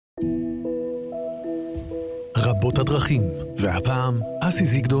רבות הדרכים, והפעם אסי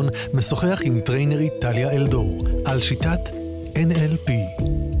זיגדון משוחח עם טריינרית טליה אלדור על שיטת NLP.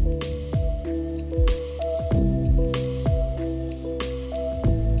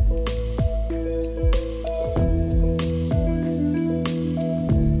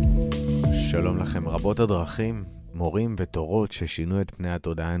 שלום לכם, רבות הדרכים, מורים ותורות ששינו את פני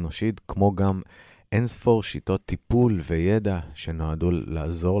התודעה האנושית, כמו גם אינספור שיטות טיפול וידע שנועדו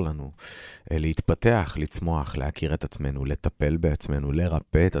לעזור לנו להתפתח, לצמוח, להכיר את עצמנו, לטפל בעצמנו,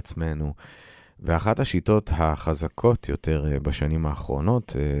 לרפא את עצמנו. ואחת השיטות החזקות יותר בשנים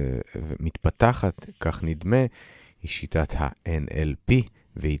האחרונות, מתפתחת, כך נדמה, היא שיטת ה-NLP,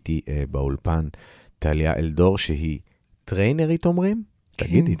 ואיתי באולפן טליה אלדור שהיא טריינרית אומרים?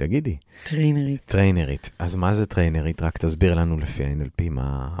 תגידי. טריינרית. אז מה זה טריינרית? רק תסביר לנו לפי ה-NLP.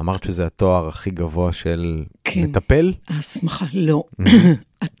 אמרת שזה התואר הכי גבוה של מטפל? הסמכה, לא.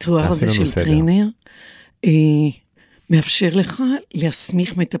 התואר הזה של טריינר מאפשר לך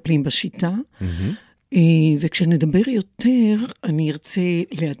להסמיך מטפלים בשיטה, וכשנדבר יותר, אני ארצה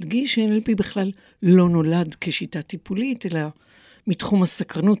להדגיש ש-NLP בכלל לא נולד כשיטה טיפולית, אלא מתחום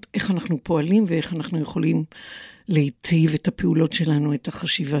הסקרנות, איך אנחנו פועלים ואיך אנחנו יכולים להיטיב את הפעולות שלנו, את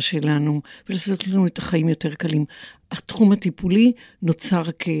החשיבה שלנו, ולעשות לנו את החיים יותר קלים. התחום הטיפולי נוצר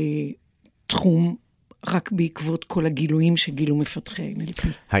כתחום רק בעקבות כל הגילויים שגילו מפתחי NLP.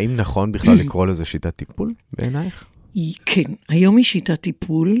 האם נכון בכלל לקרוא לזה שיטת טיפול בעינייך? כן, היום היא שיטת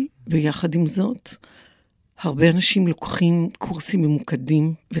טיפול, ויחד עם זאת, הרבה אנשים לוקחים קורסים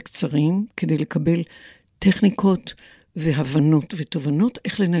ממוקדים וקצרים, כדי לקבל טכניקות והבנות ותובנות,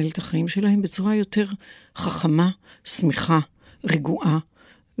 איך לנהל את החיים שלהם בצורה יותר חכמה, שמחה, רגועה,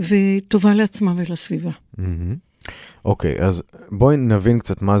 וטובה לעצמה ולסביבה. אוקיי, אז בואי נבין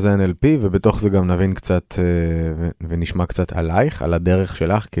קצת מה זה NLP, ובתוך זה גם נבין קצת, ונשמע קצת עלייך, על הדרך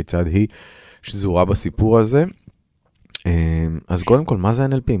שלך, כיצד היא שזורה בסיפור הזה. אז קודם כל, מה זה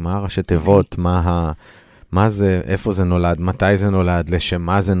NLP? מה הראשי תיבות? מה זה, איפה זה נולד? מתי זה נולד? לשם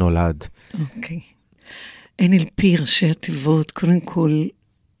מה זה נולד? אוקיי. NLP, ראשי התיבות, קודם כל,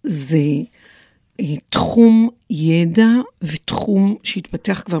 זה תחום ידע ותחום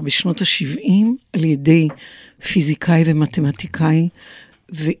שהתפתח כבר בשנות ה-70 על ידי פיזיקאי ומתמטיקאי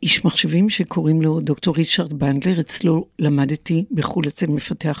ואיש מחשבים שקוראים לו דוקטור ריצ'רד בנדלר, אצלו למדתי בחול אצל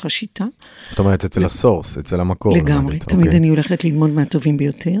מפתח השיטה. זאת אומרת, אצל הסורס, אצל המקור. לגמרי, תמיד אני הולכת ללמוד מהטובים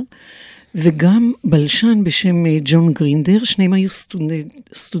ביותר. וגם בלשן בשם ג'ון גרינדר, שניהם היו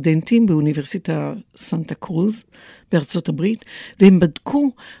סטודנטים באוניברסיטה סנטה קרוז בארצות הברית, והם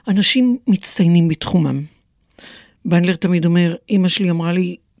בדקו אנשים מצטיינים בתחומם. בנדלר תמיד אומר, אמא שלי אמרה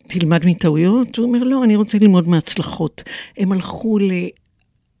לי, תלמד מטעויות, הוא אומר, לא, אני רוצה ללמוד מהצלחות. הם הלכו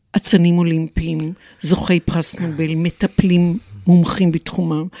לאצנים אולימפיים, זוכי פרס נובל, מטפלים מומחים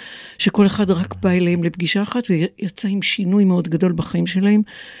בתחומם, שכל אחד רק בא אליהם לפגישה אחת, ויצא עם שינוי מאוד גדול בחיים שלהם,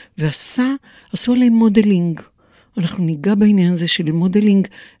 עשו עליהם מודלינג. אנחנו ניגע בעניין הזה של מודלינג,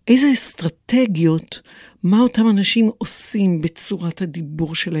 איזה אסטרטגיות, מה אותם אנשים עושים בצורת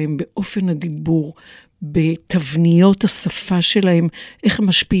הדיבור שלהם, באופן הדיבור, בתבניות השפה שלהם, איך הם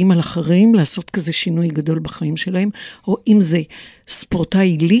משפיעים על אחרים, לעשות כזה שינוי גדול בחיים שלהם, או אם זה ספורטאי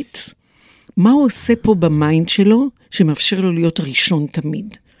עילית, מה הוא עושה פה במיינד שלו, שמאפשר לו להיות הראשון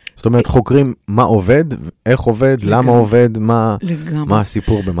תמיד. זאת אומרת, חוקרים מה עובד, איך עובד, למה עובד, מה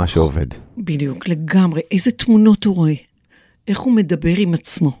הסיפור במה שעובד. בדיוק, לגמרי. איזה תמונות הוא רואה, איך הוא מדבר עם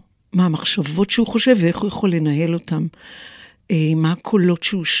עצמו, מה המחשבות שהוא חושב, ואיך הוא יכול לנהל אותם, מה הקולות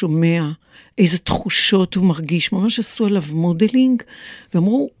שהוא שומע, איזה תחושות הוא מרגיש. ממש עשו עליו מודלינג,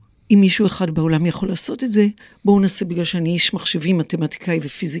 ואמרו, אם מישהו אחד בעולם יכול לעשות את זה, בואו נעשה, בגלל שאני איש מחשבים, מתמטיקאי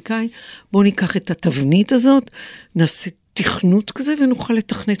ופיזיקאי, בואו ניקח את התבנית הזאת, נעשה תכנות כזה, ונוכל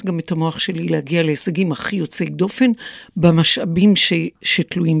לתכנת גם את המוח שלי, להגיע להישגים הכי יוצאי דופן, במשאבים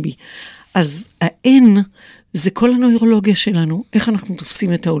שתלויים בי. אז ה-N זה כל הנוירולוגיה שלנו, איך אנחנו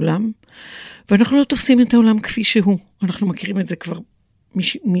תופסים את העולם, ואנחנו לא תופסים את העולם כפי שהוא. אנחנו מכירים את זה כבר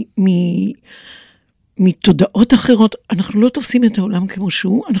מתודעות אחרות, אנחנו לא תופסים את העולם כמו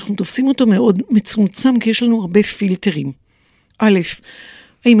שהוא, אנחנו תופסים אותו מאוד מצומצם, כי יש לנו הרבה פילטרים. א',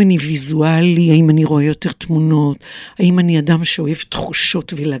 האם אני ויזואלי, האם אני רואה יותר תמונות, האם אני אדם שאוהב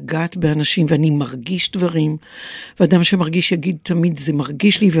תחושות ולגעת באנשים, ואני מרגיש דברים, ואדם שמרגיש יגיד תמיד זה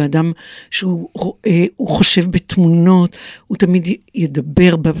מרגיש לי, ואדם שהוא חושב בתמונות, הוא תמיד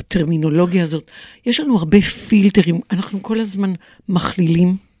ידבר בטרמינולוגיה הזאת. יש לנו הרבה פילטרים, אנחנו כל הזמן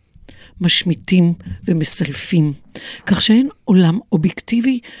מכלילים, משמיטים ומסלפים, כך שאין עולם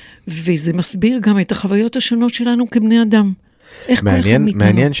אובייקטיבי, וזה מסביר גם את החוויות השונות שלנו כבני אדם.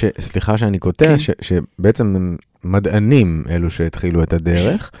 מעניין סליחה שאני קוטע, שבעצם מדענים אלו שהתחילו את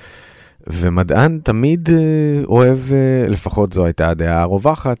הדרך, ומדען תמיד אוהב, לפחות זו הייתה הדעה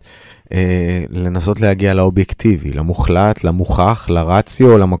הרווחת, לנסות להגיע לאובייקטיבי, למוחלט, למוכח,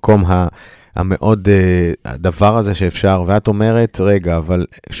 לרציו, למקום המאוד, הדבר הזה שאפשר, ואת אומרת, רגע, אבל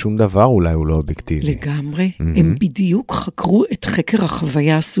שום דבר אולי הוא לא אובייקטיבי. לגמרי. הם בדיוק חקרו את חקר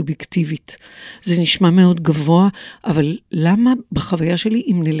החוויה הסובייקטיבית. זה נשמע מאוד גבוה, אבל למה בחוויה שלי,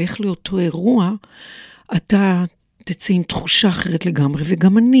 אם נלך לאותו אירוע, אתה תצא עם תחושה אחרת לגמרי,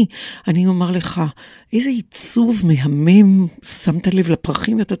 וגם אני אומר לך, איזה עיצוב מהמם, שמת לב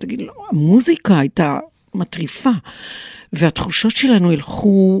לפרחים, ואתה תגיד, לא, המוזיקה הייתה מטריפה, והתחושות שלנו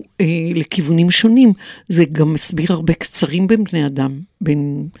הלכו לכיוונים שונים, זה גם מסביר הרבה קצרים בין בני אדם,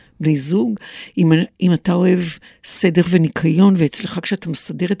 בין בני זוג, אם אתה אוהב סדר וניקיון, ואצלך כשאתה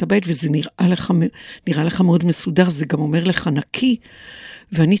מסדר את הבית, וזה נראה לך מאוד מסודר, זה גם אומר לך נקי,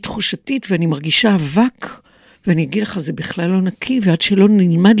 ואני תחושתית, ואני מרגישה אבק, ואני אגיד לך, זה בכלל לא נקי, ועד שלא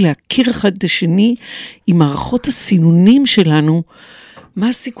נלמד להכיר אחד את השני, עם מערכות הסינונים שלנו, מה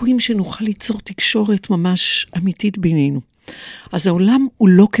הסיכויים שנוכל ליצור תקשורת ממש אמיתית בינינו. אז העולם הוא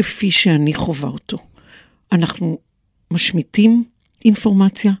לא כפי שאני חווה אותו. אנחנו משמיטים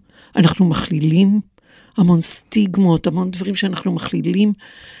אינפורמציה, אנחנו מכלילים, המון סטיגמות, המון דברים שאנחנו מכלילים,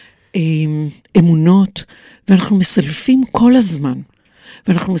 אמונות, ואנחנו מסלפים כל הזמן.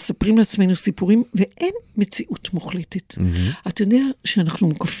 ואנחנו מספרים לעצמנו סיפורים, ואין מציאות מוחלטת. אתה יודע שאנחנו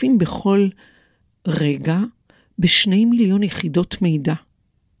מוקפים בכל רגע, ב2 מיליון יחידות מידע.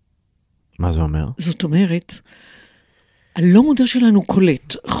 מה זה אומר? זאת אומרת, הלא מודע שלנו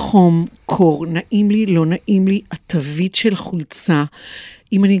קולט, חום, קור, נעים לי, לא נעים לי, התווית של חולצה.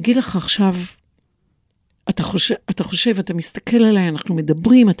 אם אני אגיד לך עכשיו, אתה חושב, אתה מסתכל עליי, אנחנו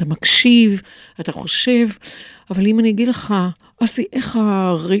מדברים, אתה מקשיב, אתה חושב, אבל אם אני אגיד לך, אסי,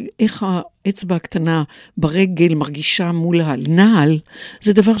 איך האצבע הקטנה ברגל מרגישה מול הנעל,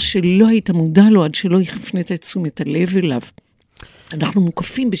 זה דבר שלא היית מודע לו עד שלא הפנית את תשומת הלב אליו. אנחנו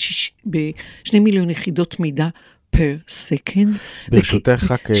מוקפים ב2 מיליון יחידות מידע פר סקנד.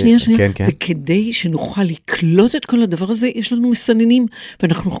 ברשותך רק... שנייה. כן, כן. וכדי שנוכל לקלוט את כל הדבר הזה, יש לנו מסננים,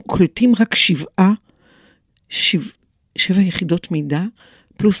 ואנחנו קולטים רק 7 יחידות מידע,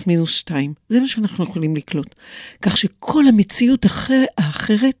 פלוס מינוס 2. זה מה שאנחנו יכולים לקלוט. כך שכל המציאות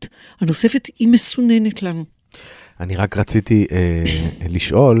האחרת, הנוספת, היא מסוננת לנו. אני רק רציתי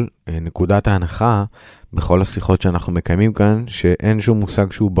לשאול, נקודת ההנחה, בכל השיחות שאנחנו מקיימים כאן, שאין שום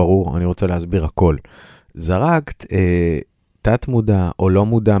מושג שהוא ברור, אני רוצה להסביר הכל. זרקת, תת מודע או לא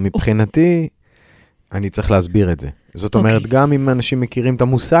מודע, מבחינתי, אני צריך להסביר את זה. זאת אומרת, גם אם אנשים מכירים את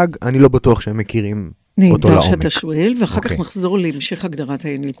המושג, אני לא בטוח שהם מכירים אותו לעומק. נהדר שאתה שואל, ואחר כך נחזור להמשך הגדרת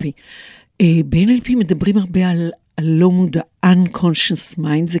ה-NLP. ב-NLP מדברים הרבה על לא מודע, unconscious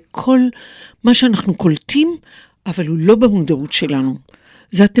mind, זה כל מה שאנחנו קולטים, אבל הוא לא במודעות שלנו.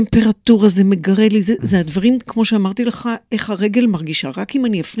 זה הטמפרטורה, זה מגרה לי, זה הדברים, כמו שאמרתי לך, איך הרגל מרגישה. רק אם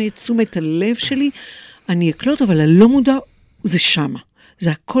אני אפנה את תשומת הלב שלי, אני אקלוט, אבל הלא מודע זה שמה.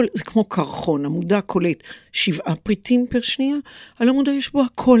 זה הכל, זה כמו קרחון, המודע קולט 7 פריטים פר שנייה, הלא מודע יש בו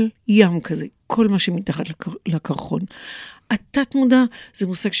הכל ים כזה, כל מה שמתחת לקרחון. התת מודע זה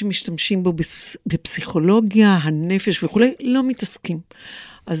מושג שמשתמשים בו בפסיכולוגיה, הנפש וכו', לא מתעסקים.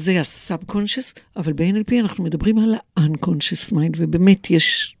 אז זה ה-subconscious, אבל ב-NLP אנחנו מדברים על ה-unconscious mind, ובאמת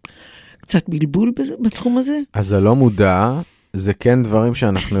יש קצת בלבול בתחום הזה. אז הלא מודע, זה כן דברים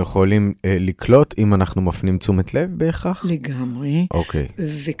שאנחנו יכולים לקלוט, אם אנחנו מפנים תשומת לב בהכרח? לגמרי. אוקיי.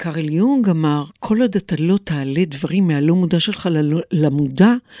 וקרל יונג אמר, כל עוד אתה לא תעלה דברים מהלא מודע שלך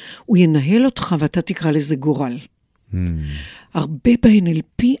למודע, הוא ינהל אותך ואתה תקרא לזה גורל. הרבה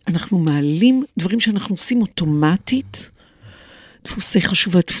ב-NLP אנחנו מעלים דברים שאנחנו עושים אוטומטית, דפוסי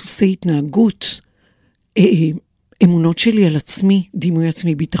חשובה, דפוסי התנהגות, אמונות שלי על עצמי, דימוי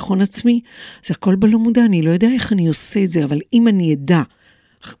עצמי, ביטחון עצמי, זה הכל בלא מודע, אני לא יודע איך אני עושה את זה, אבל אם אני אדע,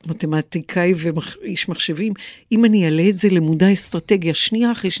 מתמטיקאי ואיש מחשבים, אם אני אעלה את זה למודע אסטרטגיה,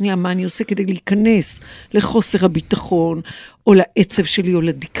 שנייה אחרי שנייה, מה אני עושה כדי להיכנס לחוסר הביטחון, או לעצב שלי, או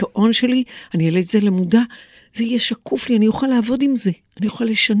לדיכאון שלי, אני אעלה את זה למודע, זה יהיה שקוף לי, אני אוכל לעבוד עם זה, אני אוכל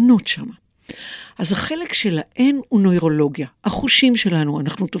לשנות שם. אז החלק שלהן הוא נוירולוגיה. החושים שלנו,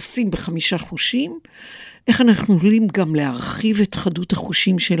 אנחנו תופסים ב5 חושים, איך אנחנו יכולים גם להרחיב את חדות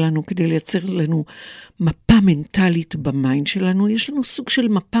החושים שלנו, כדי לייצר לנו מפה מנטלית במיינד שלנו. יש לנו סוג של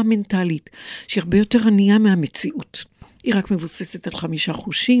מפה מנטלית, שהיא הרבה יותר ענייה מהמציאות. היא רק מבוססת על 5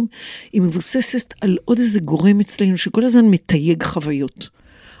 חושים, היא מבוססת על עוד איזה גורם אצלנו, שכל הזמן מתייג חוויות.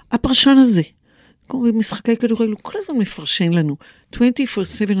 הפרשן הזה, כמו במשחקי כדורגל, הוא כל הזמן מפרשן לנו. 24/7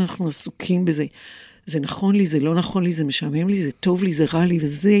 אנחנו עסוקים בזה. זה נכון לי, זה לא נכון לי, זה משעמם לי, זה טוב לי, זה רע לי,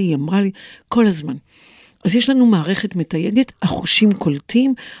 וזה היא אמרה לי, כל הזמן. אז יש לנו מערכת מתייגת, החושים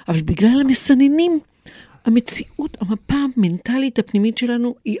קולטים, אבל בגלל המסננים, המציאות, המפה המנטלית הפנימית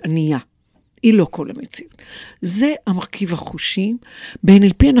שלנו היא ענייה. היא לא כל המציאות. זה המרכיב החושים.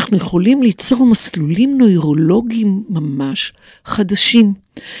 ב-NLP אנחנו יכולים ליצור מסלולים נוירולוגיים ממש חדשים.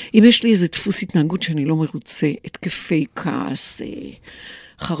 אם יש לי איזה דפוס התנהגות שאני לא מרוצה, התקפי כעס,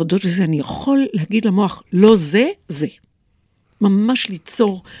 חרדות וזה, אני יכול להגיד למוח, לא זה, זה. ממש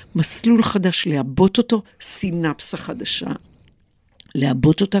ליצור מסלול חדש, לעבות אותו, סינפסה חדשה.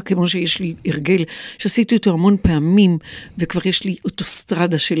 לעבות אותה כמו שיש לי הרגל, שעשיתי אותו המון פעמים, וכבר יש לי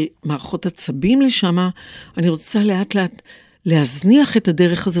אוטוסטרדה של מערכות עצבים לשם, אני רוצה לאט לאט להזניח את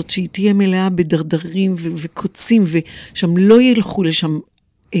הדרך הזאת, שהיא תהיה מלאה בדרדרים וקוצים, ושם לא ילכו לשם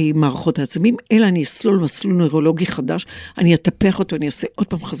מערכות העצבים, אלא אני אסלול מסלול נוירולוגי חדש, אני אטפח אותו, אני אעשה עוד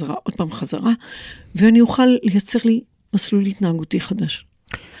פעם חזרה, ואני אוכל לייצר לי מסלול התנהגותי חדש.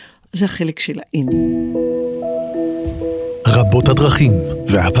 זה החלק של ה-N. רבות הדרכים,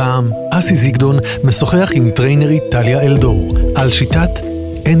 והפעם אסי זיגדון משוחח עם טריינרית טליה אלדור על שיטת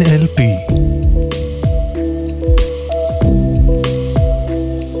NLP.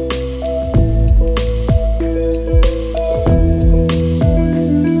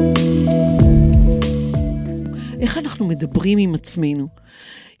 איך אנחנו מדברים עם עצמנו?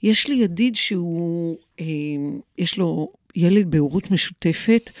 יש לי ידיד שהוא, יש לו ילד בהורות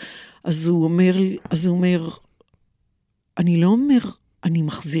משותפת, אז הוא אומר, אני לא אומר, אני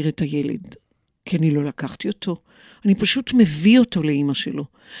מחזיר את הילד, כי אני לא לקחתי אותו. אני פשוט מביא אותו לאמא שלו.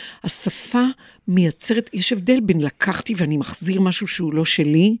 השפה מייצרת, יש הבדל בין לקחתי ואני מחזיר משהו שהוא לא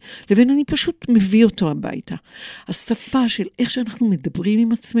שלי, לבין אני פשוט מביא אותו הביתה. השפה של איך שאנחנו מדברים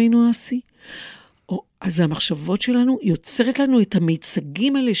עם עצמנו, אסי, אז המחשבות שלנו יוצרת לנו את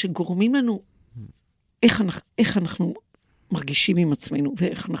המיצגים האלה שגורמים לנו איך אנחנו מרגישים עם עצמנו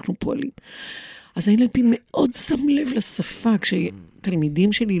ואיך אנחנו פועלים. אז ה-NLP מאוד שם לב לשפה.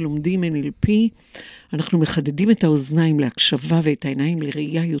 כשתלמידים שלי לומדים NLP, אנחנו מחדדים את האוזניים להקשבה ואת העיניים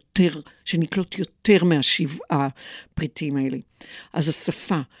לראייה יותר, שנקלוט יותר מהשבעה פריטים האלה. אז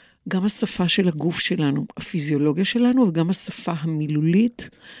השפה, גם השפה של הגוף שלנו, הפיזיולוגיה שלנו, וגם השפה המילולית,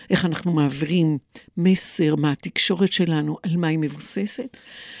 איך אנחנו מעבירים מסר מהתקשורת שלנו, על מה היא מבוססת.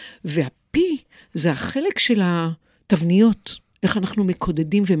 והפי זה החלק של התבניות, איך אנחנו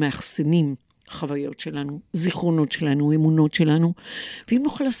מקודדים ומאחסנים חוויות שלנו, זיכרונות שלנו, אמונות שלנו, ואם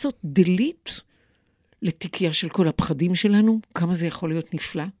נוכל לעשות דליט לתיקייה של כל הפחדים שלנו, כמה זה יכול להיות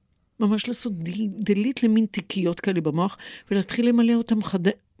נפלא, ממש לעשות דליט למין תיקיות כאלה במוח, ולהתחיל למלא אותם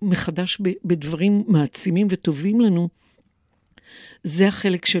מחדש בדברים מעצימים וטובים לנו, זה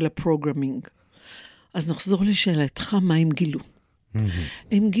החלק של הפרוגרמינג. אז נחזור לשאלתך, מה הם גילו?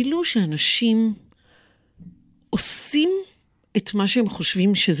 הם גילו שאנשים עושים את מה שהם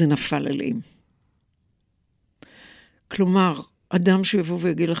חושבים שזה נפל עליהם. כלומר, אדם שיבוא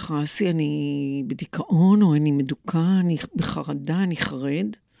ויגיד לך, אסי, אני בדיכאון, או אני מדוכא, אני בחרדה, אני חרד.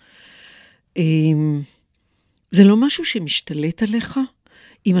 זה לא משהו שמשתלט עליך,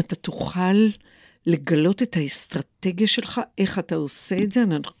 אם אתה תוכל לגלות את האסטרטגיה שלך, איך אתה עושה את זה,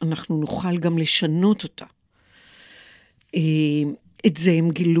 אנחנו נוכל גם לשנות אותה. את זה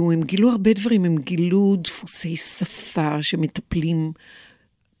הם גילו הרבה דברים, הם גילו דפוסי שפה שמטפלים,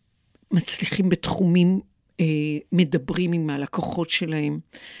 מצליחים בתחומים, מדברים עם הלקוחות שלהם.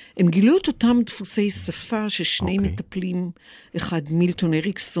 הם גילו את אותם דפוסי שפה ששני מטפלים, אחד מילטון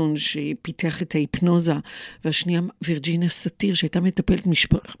אריקסון שפיתח את ההיפנוזה, והשנייה וירג'יניה סאטיר שהייתה מטפלת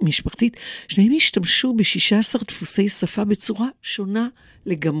משפחתית, שניהם השתמשו ב16 דפוסי שפה בצורה שונה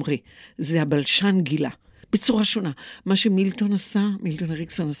לגמרי. זה הבלשן גילה. בצורה שונה. מה שמילטון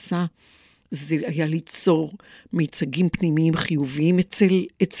אריקסון עשה, זה היה ליצור מיצגים פנימיים חיוביים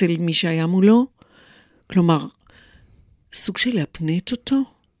אצל מי שהיה מולו. כלומר, סוג של להפנט אותו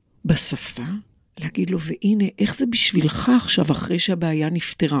בשפה, להגיד לו, והנה, איך זה בשבילך עכשיו אחרי שהבעיה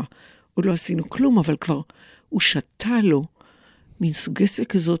נפתרה? עוד לא עשינו כלום, אבל כבר הוא שתה לו מין סוגסיה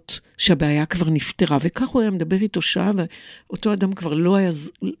כזאת שהבעיה כבר נפתרה, וכך הוא היה מדבר איתו שעה, ואותו אדם כבר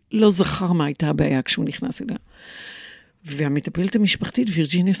לא זכר מה הייתה הבעיה כשהוא נכנס אליה. והמטפלת המשפחתית,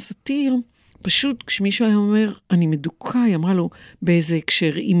 וירג'יניה סאטיר, פשוט כשמישהו היה אומר, אני מדוכא, היא אמרה לו, באיזה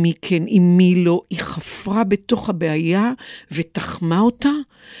הקשר, עם מי כן, עם מי לא, היא חפרה בתוך הבעיה ותחמה אותה,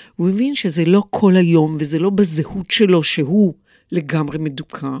 הוא הבין שזה לא כל היום, וזה לא בזהות שלו שהוא לגמרי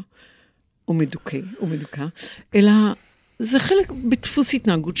מדוכא, או מדוכא, אלא זה חלק בדפוס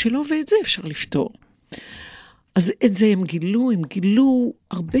התנהגות שלו, ואת זה אפשר לפתור. אז את זה הם גילו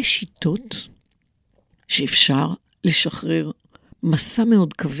הרבה שיטות שאפשר לשחרר מסע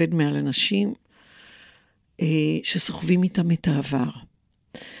מאוד כבד מעל אנשים שסוחבים איתם את העבר.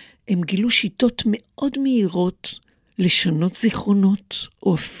 הם גילו שיטות מאוד מהירות לשנות זיכרונות,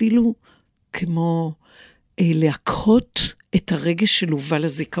 או אפילו כמו להקהות את הרגש שלובה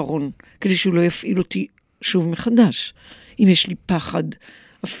לזיכרון, כדי שהוא לא יפעיל אותי שוב מחדש. אם יש לי פחד,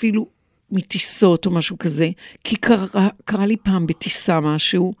 אפילו מטיסות או משהו כזה, כי קרה לי פעם בטיסה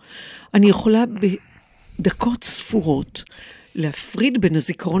משהו, אני יכולה בדקות ספורות להפריד בין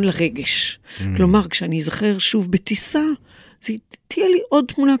הזיכרון לרגש. כלומר, כשאני אזכר שוב בטיסה, זה תהיה לי עוד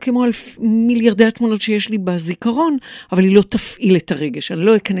תמונה כמו מיליארדי התמונות שיש לי בזיכרון, אבל היא לא תפעיל את הרגש. אני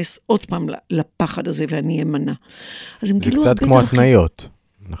לא אכנס עוד פעם לפחד הזה ואני אמנע. זה קצת כמו התניות,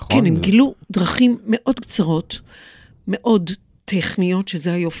 נכון? כן, הם גילו דרכים מאוד קצרות, מאוד טכניות,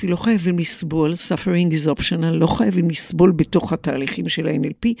 שזה היופי, לא חייבים לסבול, suffering is optional, לא חייבים לסבול בתוך התהליכים של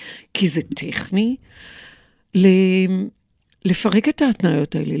ה-NLP, כי זה טכני, לפרק את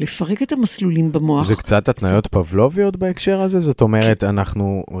ההתניות האלה, לפרק את המסלולים במוח. זה קצת התניות פבלוביות בהקשר הזה? זאת אומרת,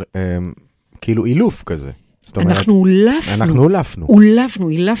 אנחנו כאילו אילוף כזה. אנחנו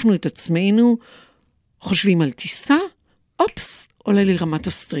אילפנו את עצמנו, חושבים על טיסה, אופס, עולה לי רמת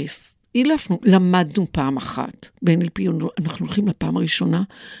הסטרס. אילפנו, למדנו פעם אחת. ב-NLP אנחנו הולכים לפעם הראשונה,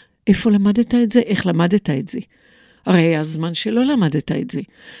 איפה למדת את זה? איך למדת את זה? הרי היה הזמן שלא למדת את זה.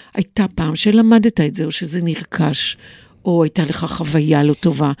 הייתה פעם שלמדת את זה, או שזה נרכש, או הייתה לך חוויה לא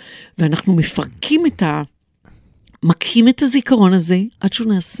טובה, ואנחנו מקים את הזיכרון הזה, עד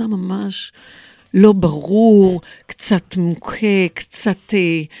שהוא נעשה ממש לא ברור, קצת מוכה, קצת,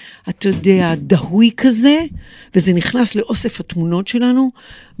 אתה יודע, דהוי כזה, וזה נכנס לאוסף התמונות שלנו,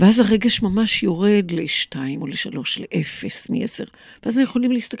 ואז הרגש ממש יורד ל-2 או ל-3, ל-0 מ-10. ואז אנחנו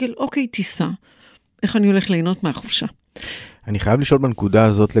יכולים להסתכל, אוקיי, טיסה, איך אני הולך ליהנות מהחופשה? אני חייב לשאול בנקודה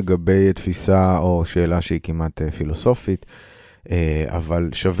הזאת לגבי תפיסה או שאלה שהיא כמעט פילוסופית, אבל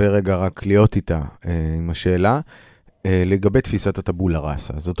שווה רגע רק להיות איתה עם השאלה, לגבי תפיסת הטבולה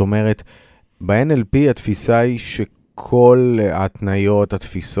ראסה. זאת אומרת, ב-NLP התפיסה היא שכל ההתניות,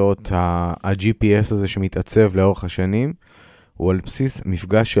 התפיסות, ה-GPS הזה שמתעצב לאורך השנים, הוא על בסיס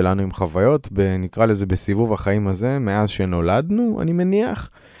מפגש שלנו עם חוויות, נקרא לזה בסיבוב החיים הזה, מאז שנולדנו, אני מניח.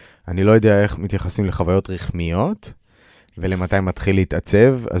 אני לא יודע איך מתייחסים לחוויות רחמיות, ולמתי מתחיל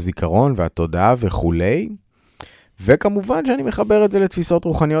להתעצב הזיכרון והתודעה וכולי. וכמובן שאני מחבר את זה לתפיסות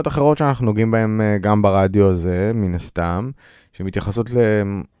רוחניות אחרות שאנחנו נוגעים בהן גם ברדיו הזה, מן הסתם, שמתייחסות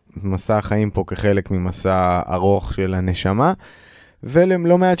למסע החיים פה כחלק ממסע ארוך של הנשמה,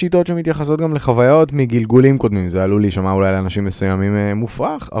 ולא מעט שיטות שמתייחסות גם לחוויות מגלגולים קודמים. זה עלול להישמע אולי לאנשים מסוימים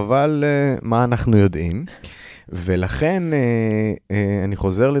מופרך, אבל מה אנחנו יודעים? ולכן אני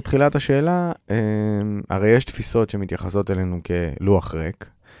חוזר לתחילת השאלה, הרי יש תפיסות שמתייחסות אלינו כלוח ריק,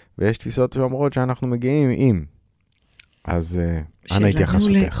 ויש תפיסות שאומרות שאנחנו מגיעים עם. אז אנא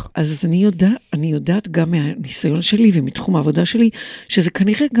התייחסותך. אז אני יודעת גם מהניסיון שלי ומתחום העבודה שלי, שזה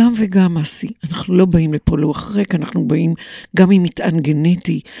כנראה גם וגם מעשי. אנחנו לא באים לפה לוח ריק, אנחנו באים גם עם מטען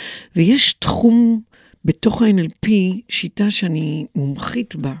גנטי, ויש תחום בתוך ה-NLP, שיטה שאני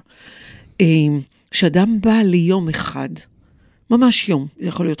מומחית בה, שאדם בא ליום אחד, ממש יום, זה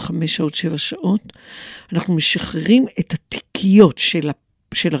יכול להיות 5 שעות, 7 שעות, אנחנו משחררים את התיקיות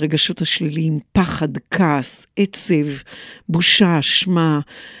של הרגשות השליליים, פחד, כעס, עצב, בושה, אשמה,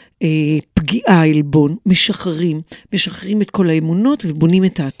 פגיעה, עלבון, משחררים את כל האמונות ובונים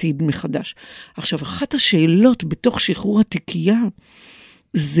את העתיד מחדש. עכשיו, אחת השאלות בתוך שחרור התיקייה,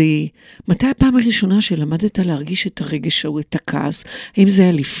 זה מתי הפעם הראשונה שלמדת להרגיש את הרגש או את הכעס? האם זה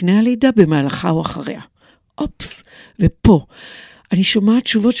היה לפני הלידה, במהלכה או אחריה? אופס, ופה. אני שומעת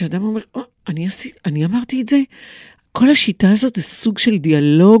תשובות שאדם אומר, אני אמרתי את זה. כל השיטה הזאת זה סוג של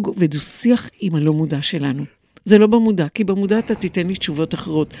דיאלוג ודו-שיח עם הלא מודע שלנו. זה לא במודע, כי במודע אתה תיתן לי תשובות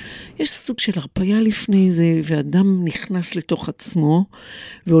אחרות. יש סוג של הרפיה לפני זה, ואדם נכנס לתוך עצמו,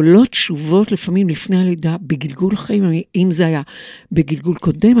 ועולות תשובות לפעמים לפני הלידה בגלגול חיים, אם זה היה בגלגול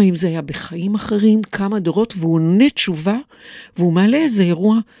קודם, אם זה היה בחיים אחרים, כמה דורות, והוא עונה תשובה, והוא מעלה איזה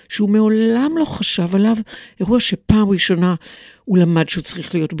אירוע שהוא מעולם לא חשב עליו, אירוע שפעם ראשונה הוא למד שהוא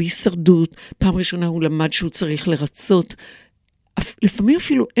צריך להיות בהישרדות, פעם ראשונה הוא למד שהוא צריך לרצות, לפעמים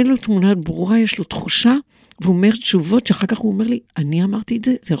אפילו אין לו תמונה ברורה, יש לו תחושה, והוא אומר תשובות שאחר כך הוא אומר לי, אני אמרתי את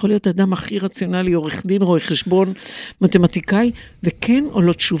זה, זה יכול להיות האדם הכי רציונלי, עורך דין, רואה חשבון, מתמטיקאי, וכן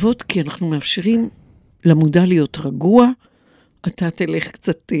עולות תשובות, כי אנחנו מאפשרים למודע להיות רגוע, אתה תלך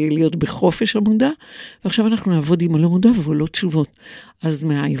קצת להיות בחופש המודע, ועכשיו אנחנו נעבוד עם הלא מודע ועולות תשובות. אז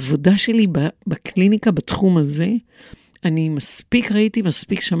מהעבודה שלי בקליניקה, בתחום הזה, אני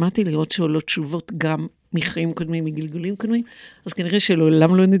מספיק שמעתי לראות שעולות תשובות גם מחיים קודמים, מגלגולים קודמים, אז כנראה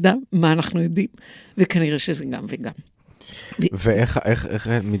שלעולם לא נדע מה אנחנו יודעים, וכנראה שזה גם וגם. ואיך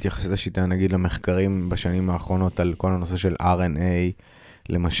מתייחסת השיטה, נגיד, למחקרים בשנים האחרונות על כל הנושא של RNA,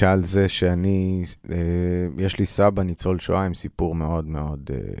 למשל זה שאני, יש לי סבא ניצול שואה עם סיפור מאוד מאוד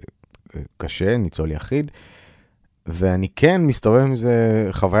קשה, ניצול יחיד, ואני כן מסתובב עם זה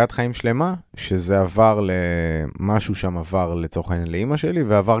חוויית חיים שלמה, שזה עבר משהו שם עבר לצורך העניין לאמא שלי,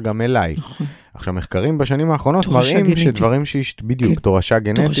 ועבר גם אליי. נכון. עכשיו, מחקרים בשנים האחרונות מראים שדברים בדיוק, תורשה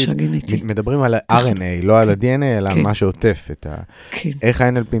גנטית, מדברים על ה-RNA, לא על ה-DNA, אלא על מה שעוטף את ה... איך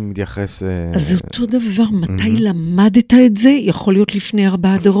ה-NLP מתייחס... אז זה אותו דבר, מתי למדת את זה? יכול להיות לפני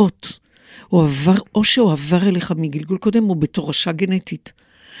 4 דורות. או שהוא עבר אליך מגלגול קודם, או בתורשה גנטית.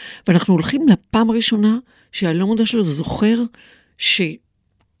 ואנחנו הולכים לפעם הראשונה, שהלא מודע שלו זוכר שהוא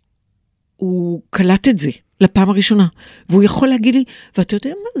קלט את זה לפעם הראשונה, והוא יכול להגיד לי, ואתה יודע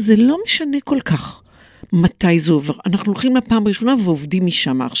מה, זה לא משנה כל כך מתי זה עובר. אנחנו הולכים לפעם הראשונה ועובדים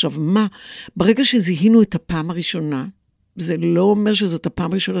משם. עכשיו, מה? ברגע שזיהינו את הפעם הראשונה, זה לא אומר שזאת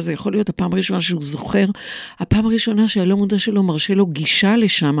הפעם הראשונה, זה יכול להיות הפעם הראשונה שהוא זוכר, הפעם הראשונה שהלא מודע שלו מרשה לו גישה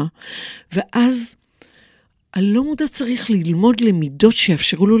לשם, ואז הלא מודע צריך ללמוד למידות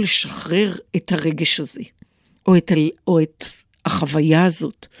שיאפשרו לו לשחרר את הרגש הזה, או את החוויה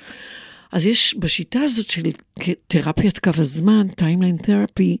הזאת. אז יש בשיטה הזאת של תרפיית קו הזמן, timeline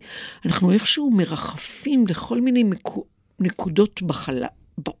therapy, אנחנו איכשהו מרחפים לכל מיני נקודות בחלל,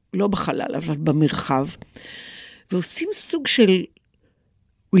 לא בחלל, אבל במרחב, ועושים סוג של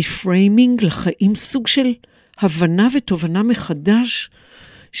reframing לחיים, סוג של הבנה ותובנה מחדש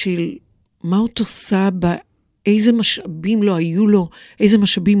של מה אותו סבא, איזה משאבים לא היו לו, איזה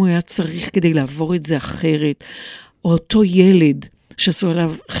משאבים הוא היה צריך כדי לעבור את זה אחרת, או אותו ילד שעשו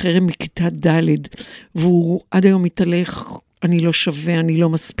עליו חרם מכיתה ד' והוא עד היום מתהלך, אני לא שווה, אני לא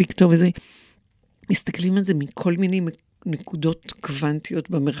מספיק טוב וזה. מסתכלים על זה מכל מיני נקודות קוונטיות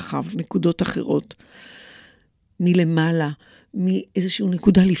במרחב, נקודות אחרות, מלמעלה, מאיזושהי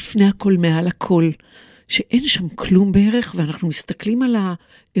נקודה לפני הכל, מעל הכל, שאין שם כלום בערך, ואנחנו מסתכלים על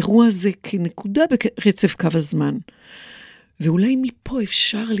האירוע הזה כנקודה ברצף קו הזמן. ואולי מפה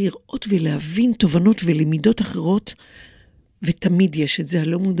אפשר לראות ולהבין תובנות ולמידות אחרות, ותמיד יש את זה,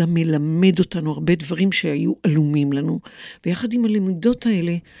 הלא מודע מלמד אותנו הרבה דברים שהיו אלומים לנו, ויחד עם הלמידות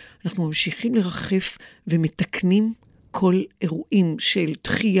האלה, אנחנו ממשיכים לרחף ומתקנים כל אירועים של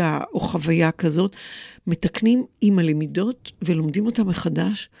דחייה או חוויה כזאת, מתקנים עם הלמידות ולומדים אותם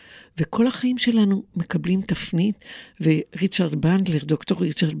מחדש, וכל החיים שלנו מקבלים תפנית, וריצ'רד בנדלר, דוקטור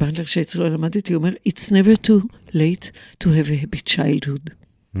ריצ'רד בנדלר שאצלו למדתי, אומר, It's never too late to have a happy childhood.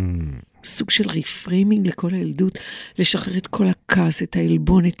 סוג של ריפריימינג לכל הילדות, לשחרר את כל הכעס, את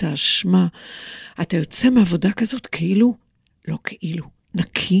העלבון, את האשמה. אתה יוצא מעבודה כזאת כאילו, לא כאילו,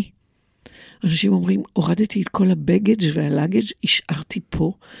 נקי. אנשים אומרים, הורדתי את כל הבגג' והלגג', השארתי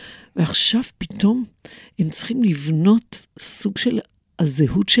פה, ועכשיו פתאום הם צריכים לבנות סוג של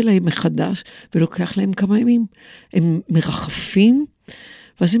הזהות שלהם מחדש, ולוקח להם כמה ימים. הם מרחפים,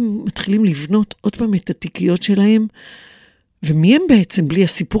 ואז הם מתחילים לבנות עוד פעם את התיקיות שלהם, ומי הם בעצם בלי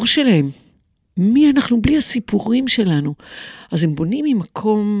הסיפור שלהם? מי אנחנו בלי הסיפורים שלנו? אז הם בונים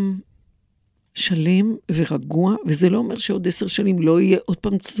ממקום שלם ורגוע, וזה לא אומר שעוד 10 שנים לא יהיה עוד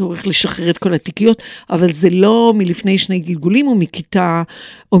פעם צורך לשחרר את כל התיקיות, אבל זה לא מלפני 2 גלגולים, או מכיתה,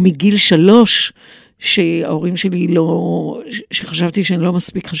 או מגיל 3, שההורים שלי לא, שחשבתי שאני לא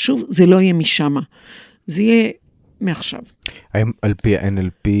מספיק חשוב, זה לא יהיה משם. זה יהיה מעכשיו. על פי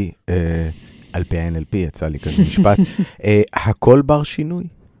ה-NLP, על פי ה-NLP יצא לי כזה משפט, הכל בר שינוי?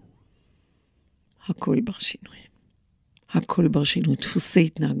 הכל בר שינוי. הכל בר שינוי, דפוסי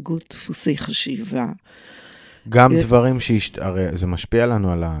התנהגות, דפוסי חשיבה. גם דברים הרי זה משפיע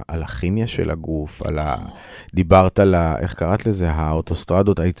לנו על הכימיה של הגוף, דיברת על, איך קראת לזה,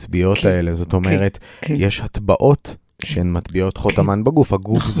 האוטוסטרדות, העצביות האלה, זאת אומרת, יש הטבעות שהן מטביעות חותמן בגוף,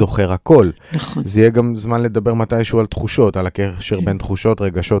 הגוף זוכר הכל. נכון. זה יהיה גם זמן לדבר מתישהו על תחושות, על הקשר בין תחושות,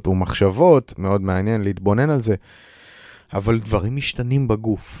 רגשות ומחשבות, מאוד מעניין להתבונן על זה, אבל דברים משתנים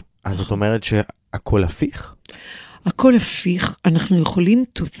בגוף. אז זאת אומרת שהכל הפיך? הכל הפיך, אנחנו יכולים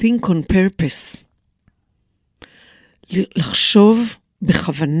to think on purpose. לחשוב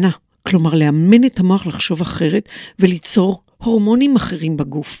בכוונה, כלומר לאמן את המוח לחשוב אחרת וליצור הורמונים אחרים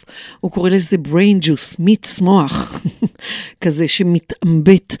בגוף. הוא קורא לזה brain juice, מיץ מוח, כזה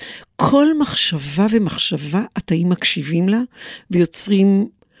שמתאמבט. כל מחשבה ומחשבה, התאים מקשיבים לה ויוצרים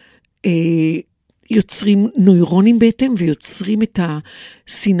נוירונים בהתאם ויוצרים את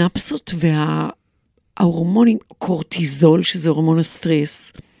הסינפסות וההורמונים, קורטיזול, שזה הורמון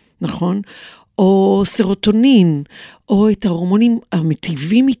הסטרס, נכון? או סרוטונין, או את ההורמונים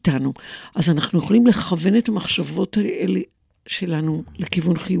המטיבים איתנו. אז אנחנו יכולים לכוון את המחשבות האלה שלנו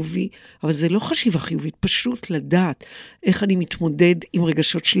לכיוון חיובי, אבל זה לא חשיבה חיובית, פשוט לדעת איך אני מתמודד עם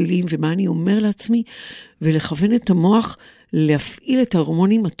רגשות שליליים ומה אני אומר לעצמי, ולכוון את המוח להפעיל את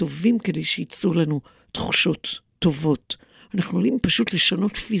ההורמונים הטובים כדי שייצאו לנו תחושות טובות. אנחנו יכולים פשוט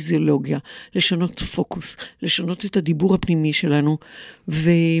לשנות פיזיולוגיה, לשנות פוקוס, לשנות את הדיבור הפנימי שלנו,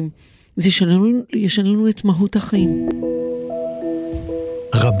 וזה ישנה לנו את מהות החיים.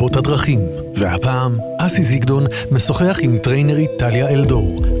 רבות הדרכים, והפעם אסי זיגדון משוחח עם טריינרית טליה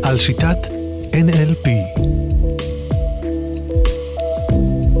אלדור על שיטת NLP.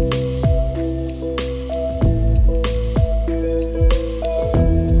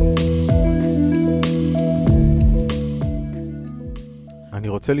 אני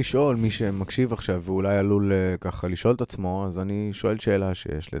רוצה לשאול, מי שמקשיב עכשיו ואולי עלול ככה לשאול את עצמו, אז אני שואל שאלה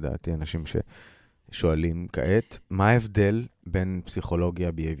שיש לדעתי אנשים ששואלים כעת, מה ההבדל בין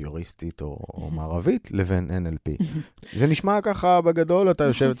פסיכולוגיה ביהביוריסטית או מערבית לבין NLP? זה נשמע ככה בגדול, אתה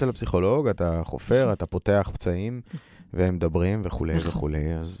יושב אצל הפסיכולוג, אתה חופר, אתה פותח פצעים, והם מדברים וכולי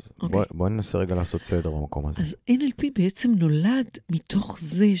וכולי, אז בואו ננסה רגע לעשות סדר במקום הזה. אז NLP בעצם נולד מתוך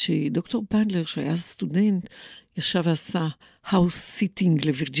זה שדוקטור בנדלר, שהיה סטודנט, ישב ועשה house sitting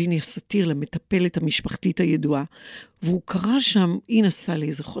לווירג'יניה סאטיר, למטפלת המשפחתית הידועה, והוא קרא שם, היא נסעה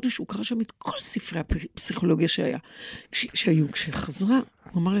לאיזה חודש, הוא קרא שם את כל ספרי הפסיכולוגיה שהיו. כשחזרה,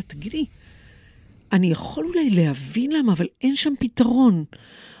 הוא אמר לה, תגידי, אני יכול אולי להבין למה, אבל אין שם פתרון.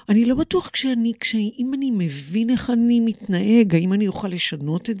 אני לא בטוח אם אני מבין איך אני מתנהג, האם אני אוכל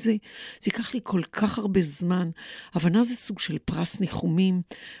לשנות את זה, זה ייקח לי כל כך הרבה זמן. הבנה זה סוג של פרס ניחומים,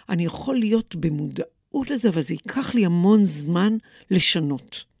 אני יכול להיות במודעות לזה, אבל זה ייקח לי המון זמן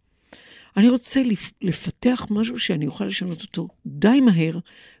לשנות. אני רוצה לפתח משהו שאני אוכל לשנות אותו די מהר,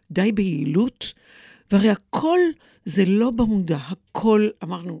 די ביעילות, והרי הכל זה לא במודע, הכל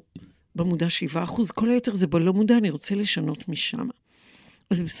אמרנו במודע 7%, כל היתר זה בלא מודע, אני רוצה לשנות משם.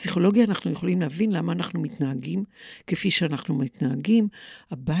 אז בפסיכולוגיה אנחנו יכולים להבין למה אנחנו מתנהגים כפי שאנחנו מתנהגים,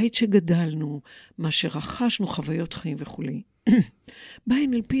 הבית שגדלנו, מה שרכשנו, חוויות חיים וכו'. בא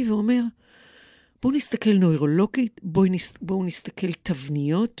NLP ואומר, בואו נסתכל נוירולוגית, בואו נסתכל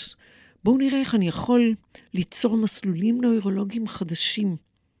תבניות, בואו נראה איך אני יכול ליצור מסלולים נוירולוגיים חדשים,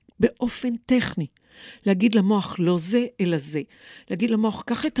 באופן טכני. להגיד למוח לא זה, אלא זה. להגיד למוח,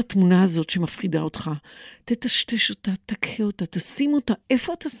 קח את התמונה הזאת שמפחידה אותך, תטשטש אותה, תקה אותה, תשים אותה,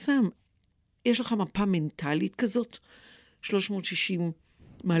 איפה אתה שם? יש לך מפה מנטלית כזאת, 360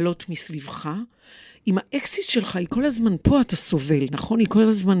 מעלות מסביבך, אם האקסיט שלך היא כל הזמן פה אתה סובל, נכון? היא כל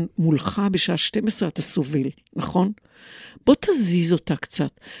הזמן מולך בשעה 12 אתה סובל, נכון? בוא תזיז אותה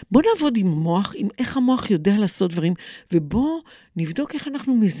קצת. בוא נעבוד עם המוח, עם איך המוח יודע לעשות דברים, ובוא נבדוק איך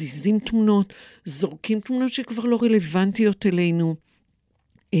אנחנו מזיזים תמונות, זורקים תמונות שכבר לא רלוונטיות אלינו,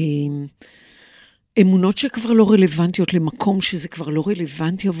 אמונות שכבר לא רלוונטיות למקום שזה כבר לא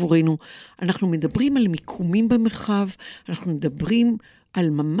רלוונטי עבורנו. אנחנו מדברים על מיקומים במרחב, אנחנו מדברים על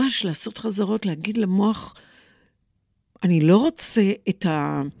ממש לעשות חזרות, להגיד למוח, אני לא רוצה את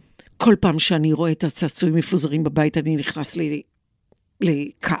כל פעם שאני רואה את הצעצועים מפוזרים בבית, אני נכנס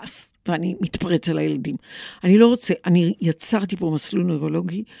לכעס, ואני מתפרץ על הילדים. אני לא רוצה, אני יצרתי פה מסלול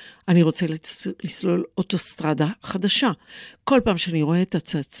נוירולוגי, אני רוצה לסלול אוטוסטרדה חדשה. כל פעם שאני רואה את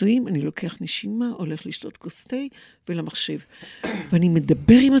הצעצועים, אני לוקח נשימה, הולך לשתות כוס תה ולמחשב. ואני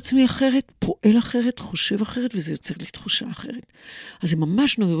מדבר עם עצמי אחרת, פועל אחרת, חושב אחרת, וזה יוצר לי תחושה אחרת. אז זה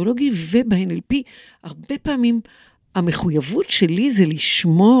ממש נוירולוגי, וב-NLP, הרבה פעמים המחויבות שלי זה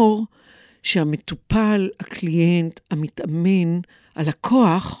לשמור שהמטופל, הקליינט, המתאמן,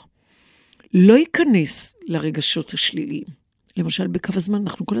 הלקוח, לא ייכנס לרגשות השליליים. למשל, בקו הזמן,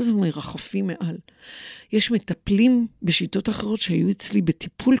 אנחנו כל הזמן מרחפים מעל. יש מטפלים בשיטות אחרות שהיו אצלי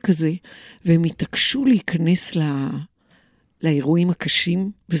בטיפול כזה, והם התעקשו להיכנס לאירועים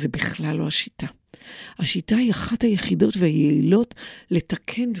הקשים, וזה בכלל לא השיטה. השיטה היא אחת היחידות והיעילות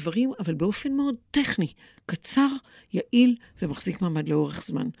לתקן דברים, אבל באופן מאוד טכני, קצר, יעיל ומחזיק מעמד לאורך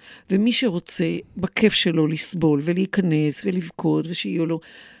זמן. ומי שרוצה בכיף שלו לסבול ולהיכנס ולבכות ושיהיו לו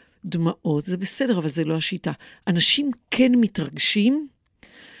דמעות, זה בסדר, אבל זה לא השיטה. אנשים כן מתרגשים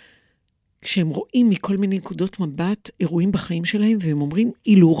כשהם רואים מכל מיני נקודות מבט אירועים בחיים שלהם, והם אומרים,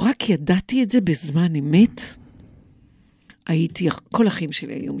 אילו רק ידעתי את זה בזמן אמת, כל החיים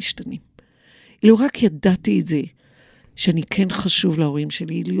שלי היו משתנים. אילו רק ידעתי את זה, שאני כן חשוב להורים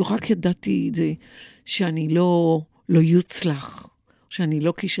שלי, אילו רק ידעתי את זה, שאני לא יוצלח, שאני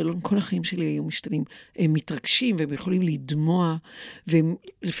לא כישלון, כל החיים שלי היו משתנים. הם מתרגשים והם יכולים לדמוע, והם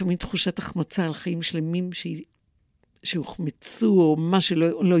לפעמים תחושת החמצה על חיים שלמים שהוחמצו, או מה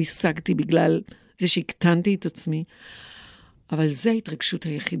שלא השגתי בגלל זה שהקטנתי את עצמי. אבל זה ההתרגשות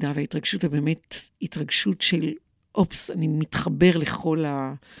היחידה, וההתרגשות הבאמת התרגשות של אופס, אני מתחבר לכל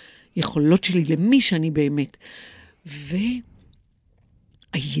היכולות שלי, למי שאני באמת.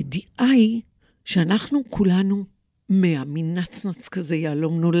 והידיעה היא שאנחנו כולנו מנצנץ כזה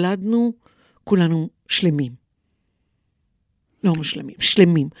יעלום, נולדנו כולנו שלמים. לא מושלמים,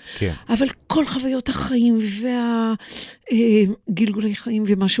 שלמים. כן. אבל כל חוויות החיים והגלגולי חיים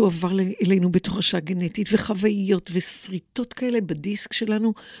ומה שהוא עבר אלינו בתוך השעה הגנטית וחוויות וסריטות כאלה בדיסק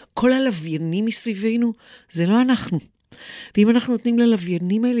שלנו, כל הלוויינים מסביבנו, זה לא אנחנו. ואם אנחנו נותנים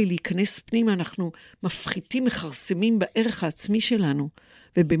ללוויינים האלה להיכנס פנימה, אנחנו מפחיתים, מחרסמים בערך העצמי שלנו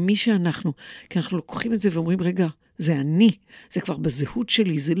ובמי שאנחנו. כי אנחנו לוקחים את זה ואומרים, רגע, זה אני, זה כבר בזהות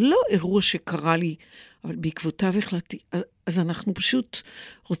שלי, זה לא אירוע שקרה לי, אבל בעקבותיו החלטתי. אז אנחנו פשוט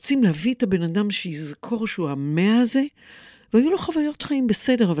רוצים להביא את הבן אדם שיזכור שהוא המאה הזה, והיו לו חוויות חיים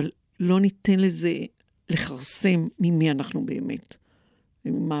בסדר, אבל לא ניתן לזה לחרסם ממי אנחנו באמת.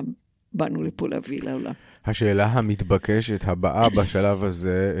 ומה באנו לפה להביא לעולם. השאלה המתבקשת הבאה בשלב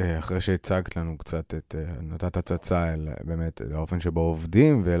הזה, אחרי שהצגת לנו קצת נתת הצצה באמת לאופן שבו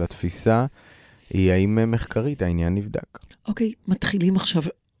עובדים ולתפיסה, היא האם מחקרית העניין נבדק. אוקיי, מתחילים עכשיו,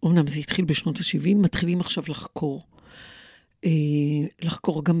 אומנם זה התחיל בשנות ה-70, מתחילים עכשיו לחקור.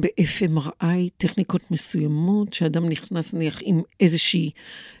 לחקור גם ב-FMRI, טכניקות מסוימות, שאדם נכנס נניח עם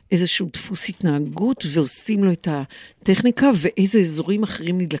איזשהו דפוס התנהגות, ועושים לו את הטכניקה, ואיזה אזורים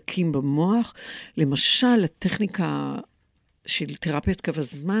אחרים נדלקים במוח. למשל, הטכניקה של תרפיית קו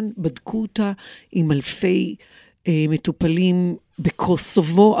הזמן, בדקו אותה עם אלפי מטופלים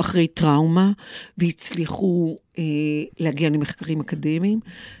בקוסובו אחרי טראומה, והצליחו להגיע למחקרים אקדמיים.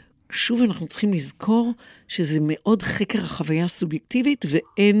 שוב, אנחנו צריכים לזכור שזה מאוד חקר החוויה הסובייקטיבית,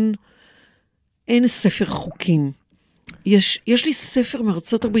 ואין ספר חוקים. יש לי ספר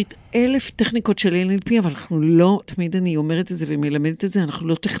מארצות הברית, 1000 טכניקות של NLP, אבל אנחנו לא, תמיד אני אומרת את זה ומלמדת את זה, אנחנו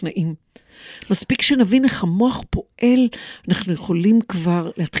לא טכנאים. מספיק שנבין איך המוח פועל, אנחנו יכולים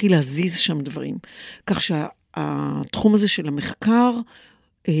כבר להתחיל להזיז שם דברים. כך שהתחום הזה של המחקר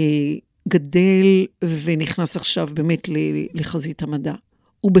גדל ונכנס עכשיו באמת לחזית המדע.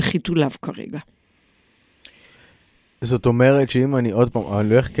 הוא בחיתוליו כרגע. זאת אומרת שאם אני עוד פעם,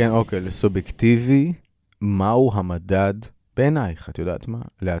 אני הולך כן, אוקיי, לסובייקטיבי, מהו המדד בעינייך? את יודעת מה?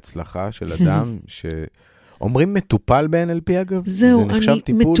 להצלחה של אדם שאומרים מטופל ב-NLP אגב? זהו, זה נחשב אני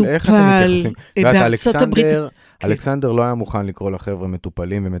טיפול? מטופל איך אתם מתייחסים? בארצות הברית. אלכסנדר לא היה מוכן לקרוא לחבר'ה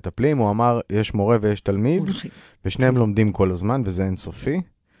מטופלים ומטפלים, הוא אמר, יש מורה ויש תלמיד, ושניהם לומדים כל הזמן, וזה אינסופי,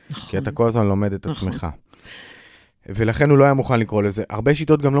 כי אתה כל הזמן לומד את עצמך. ולכן הוא לא היה מוכן לקרוא לזה. הרבה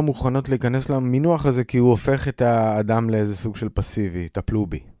שיטות גם לא מוכנות להיכנס למינוח הזה, כי הוא הופך את האדם לאיזה סוג של פסיבי, טפלו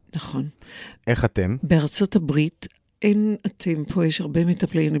בי. נכון. איך אתם? בארצות הברית, אתם פה יש הרבה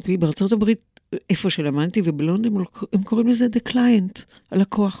מטפלי NLP, בארצות הברית, איפה שלמדתי ובלונדון, הם קוראים לזה the client,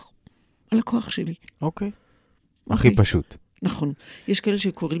 הלקוח שלי. אוקיי. הכי פשוט. נכון. יש כאלה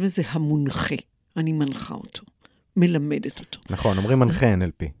שקוראים לזה המונחה. אני מנחה אותו, מלמדת אותו. נכון, אומרים מנחה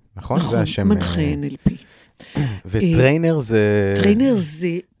NLP. נכון? נכון, זה השם... מנחה NLP. וטריינר זה... טריינר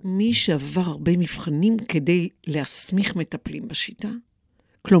זה מי שעבר הרבה מבחנים כדי להסמיך מטפלים בשיטה.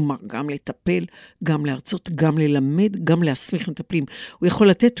 כלומר, גם לטפל, גם להרצות, גם ללמד, גם להסמיך מטפלים. הוא יכול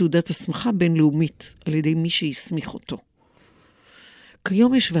לתת תעודת הסמכה בינלאומית על ידי מי שיסמיך אותו.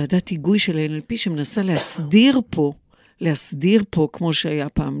 כיום יש ועדת היגוי של ה-NLP שמנסה להסדיר פה, כמו שהיה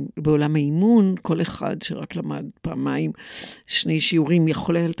פעם בעולם האימון, כל אחד שרק למד פעמיים, 2 שיעורים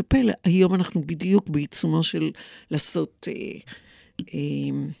יכול היה לטפל. היום אנחנו בדיוק בעיצומו של לעשות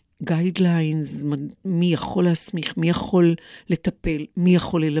guidelines, מי יכול להסמיך, מי יכול לטפל, מי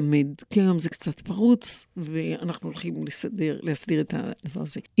יכול ללמד. כי היום זה קצת פרוץ, ואנחנו הולכים להסדיר את הדבר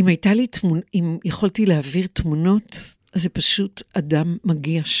הזה. אם יכולתי להעביר תמונות, אז זה פשוט אדם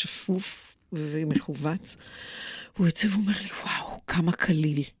מגיע שפוף ומחובץ, הוא יוצא ואומר לי, וואו, כמה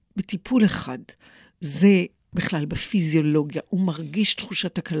קליל. בטיפול אחד, זה בכלל בפיזיולוגיה, הוא מרגיש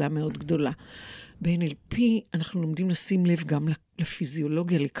תחושת הקלה מאוד גדולה. ב-NLP אנחנו לומדים לשים לב גם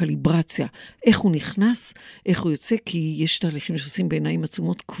לפיזיולוגיה, לקליברציה. איך הוא נכנס, איך הוא יוצא, כי יש תהליכים שעושים בעיניים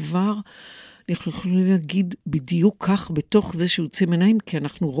עצומות כבר. אנחנו יכולים להגיד בדיוק כך בתוך זה שהוא יוצא מעיניים, כי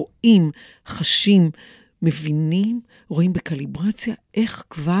אנחנו רואים, חשים, מבינים, רואים בקליברציה, איך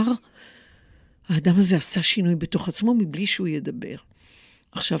כבר האדם הזה עשה שינוי בתוך עצמו מבלי שהוא ידבר.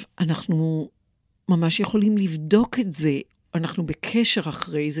 עכשיו, אנחנו ממש יכולים לבדוק את זה, אנחנו בקשר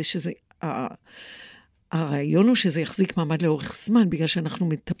אחרי זה, שזה, הרעיון הוא שזה יחזיק מעמד לאורך זמן, בגלל שאנחנו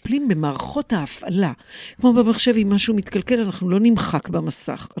מטפלים במערכות ההפעלה. כמו במחשב, אם משהו מתקלקל, אנחנו לא נמחק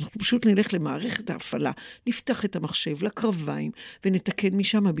במסך, אנחנו פשוט נלך למערכת ההפעלה, נפתח את המחשב לקרביים, ונתקן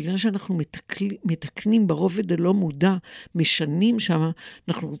משם, בגלל שאנחנו מתקנים ברובד הלא מודע, משנים שם,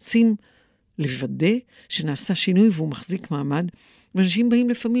 אנחנו רוצים לוודא שנעשה שינוי והוא מחזיק מעמד, ואנשים באים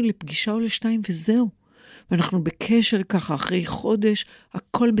לפעמים לפגישה או לשתיים וזהו. ואנחנו בקשר ככה, אחרי חודש,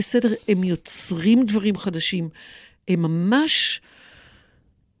 הכל בסדר, הם יוצרים דברים חדשים, הם ממש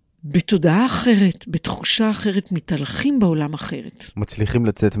בתודעה אחרת, בתחושה אחרת, מתהלכים בעולם אחרת. מצליחים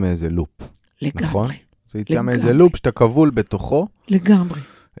לצאת מאיזה לופ. לגמרי. נכון? זה יצא מאיזה לופ שאתה כבול בתוכו. לגמרי.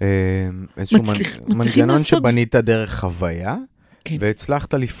 איזשהו מנגנון שבנית דרך חוויה, כן.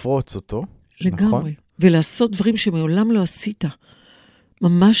 והצלחת לפרוץ אותו. לגמרי. נכון? ולעשות דברים שמעולם לא עשית.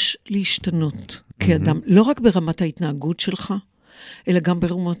 ממש להשתנות כאדם. לא רק ברמת ההתנהגות שלך, אלא גם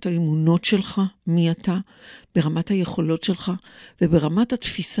ברמת האמונות שלך, מי אתה, ברמת היכולות שלך, וברמת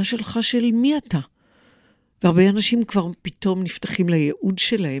התפיסה שלך של מי אתה. והרבה אנשים כבר פתאום נפתחים לייעוד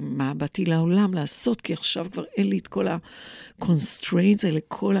שלהם, מה באתי לעולם לעשות, כי עכשיו כבר אין לי את כל ה-constraints האלה,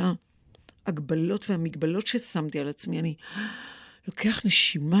 כל ההגבלות והמגבלות ששמתי על עצמי. אני לוקח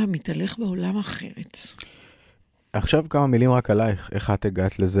נשימה, מתהלך בעולם אחרת. עכשיו כמה מילים רק עלייך, איך את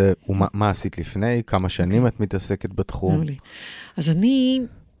הגעת לזה, ומה עשית לפני, כמה שנים את מתעסקת בתחום? אז אני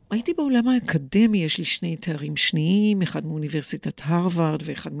הייתי בעולם האקדמי, יש לי 2 תארים שניים, אחד מאוניברסיטת הרווארד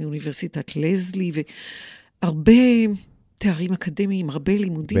ואחד מאוניברסיטת לזלי, והרבה תארים אקדמיים, הרבה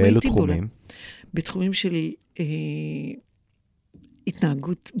לימודים. באילו תחומים? בתחומים של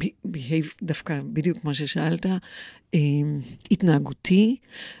התנהגות, דווקא בדיוק מה ששאלת, התנהגותי.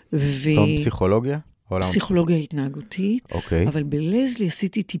 זאת פסיכולוגיה? פסיכולוגיה התנהגותית, אבל בלזלי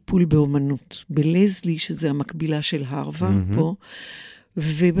עשיתי טיפול באומנות. בלזלי, שזה המקבילה של הרווארד פה,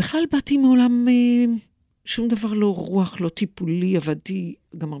 ובכלל באתי מעולם שום דבר לא רוח, לא טיפולי, עבדתי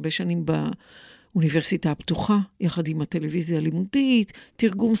גם הרבה שנים באוניברסיטה הפתוחה, יחד עם הטלוויזיה הלימודית,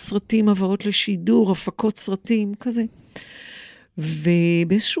 תרגום סרטים, הבאות לשידור, הפקות סרטים, כזה.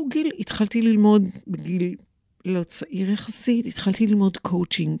 ובאיזשהו גיל התחלתי ללמוד, בגיל לא צעיר יחסית, התחלתי ללמוד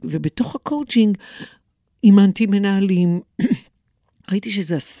קואוצ'ינג, ובתוך הקואוצ'ינג אימנתי מנהלים, ראיתי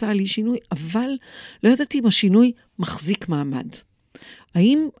שזה עשה לי שינוי, אבל לא ידעתי אם השינוי מחזיק מעמד.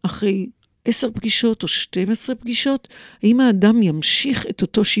 האם אחרי 10 פגישות או 12 פגישות, האם האדם ימשיך את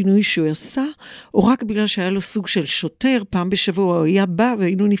אותו שינוי שהוא עשה, או רק בגלל שהיה לו סוג של שוטר, פעם בשבוע הוא היה בא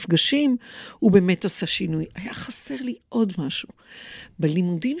והיינו נפגשים, הוא באמת עשה שינוי. היה חסר לי עוד משהו.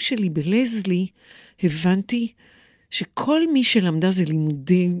 בלימודים שלי בלזלי, הבנתי שכל מי שלמדה זה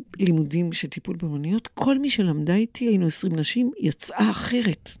לימודים של טיפול באמנויות, כל מי שלמדה איתי, היינו 20 נשים, יצאה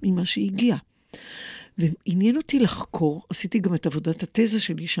אחרת ממה שהגיעה. ועניין אותי לחקור, עשיתי גם את עבודת התזה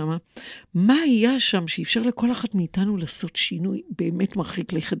שלי שם, מה היה שם שאפשר לכל אחת מאיתנו לעשות שינוי באמת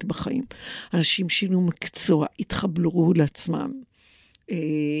מרחיק לכת בחיים. אנשים שינו מקצוע, התחברו לעצמם,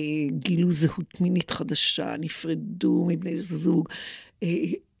 גילו זהות מינית חדשה, נפרדו מבני זוג,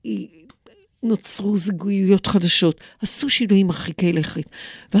 נוצרו זוגיות חדשות, עשו שינויים מרחיקי לכת.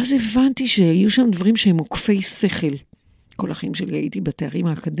 ואז הבנתי שהיו שם דברים שהם עוקפי שכל. כל החיים שלי הייתי בתארים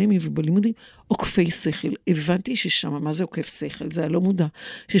האקדמיים ובלימודים, עוקפי שכל. הבנתי ששם, מה זה עוקף שכל? זה היה לא מודע,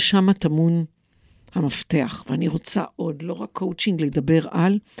 ששם טמון המפתח, ואני רוצה עוד, לא רק קואוצ'ינג, לדבר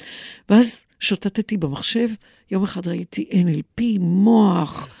על, ואז שוטטתי במחשב, יום אחד ראיתי NLP,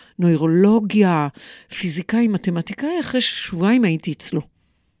 מוח, נוירולוגיה, פיזיקאי, מתמטיקאי, אחרי שבועיים הייתי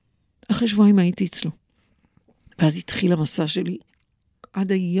אצלו. ואז התחיל המסע שלי,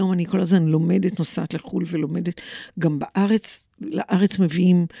 עד היום אני כל הזמן לומדת, נוסעת לחול ולומדת, גם לארץ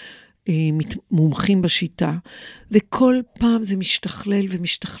מביאים מומחים בשיטה, וכל פעם זה משתכלל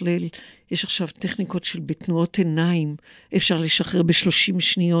ומשתכלל. יש עכשיו טכניקות של בתנועות עיניים, אפשר לשחרר ב30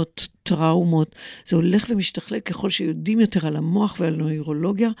 שניות טראומות, זה הולך ומשתכלל ככל שיודעים יותר על המוח ועל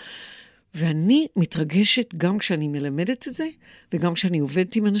נוירולוגיה, ואני מתרגשת גם כשאני מלמדת את זה, וגם כשאני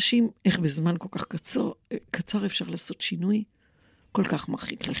עובדת עם אנשים, איך בזמן כל כך קצר אפשר לעשות שינוי, כל כך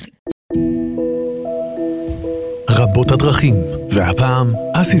מרחיק לכת. רבות הדרכים, והפעם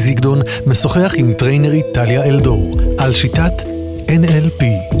אסי זיגדון משוחח עם טריינרית טליה אלדור על שיטת NLP.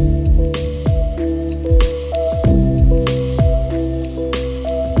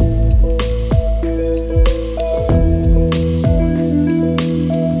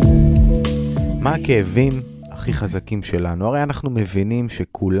 מה הכאבים הכי חזקים שלנו? הרי אנחנו מבינים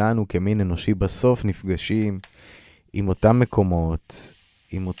שכולנו כמין אנושי בסוף נפגשים עם אותם מקומות,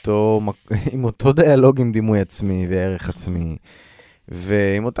 עם אותו דיאלוג עם דימוי עצמי וערך עצמי,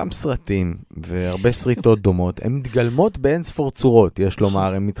 ועם אותם סרטים, והרבה סריטות דומות, הן מתגלמות באין ספור צורות, יש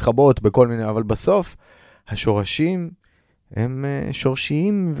לומר, הן מתחבאות בכל מיני, אבל בסוף השורשים הם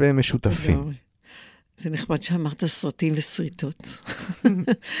שורשיים ומשותפים. זה נחמד שאמרת סרטים וסריטות.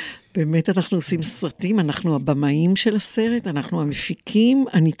 באמת אנחנו עושים סרטים, אנחנו הבמאים של הסרט, אנחנו המפיקים,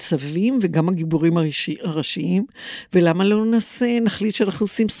 הניצבים וגם הגיבורים הראשיים, ולמה לא נחליט שאנחנו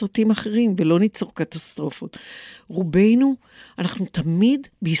עושים סרטים אחרים ולא ניצור קטסטרופות. רובנו, אנחנו תמיד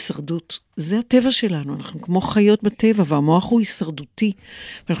בהישרדות. זה הטבע שלנו, אנחנו כמו חיות בטבע, והמוח הוא הישרדותי.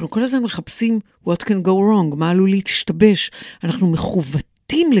 ואנחנו כל הזמן מחפשים what can go wrong, מה עלול להשתבש. אנחנו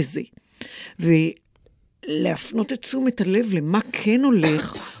מכוותים לזה. ולהפנות את תשומת הלב למה כן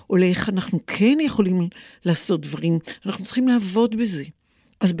הולך, או לאיך אנחנו כן יכולים לעשות דברים. אנחנו צריכים לעבוד בזה.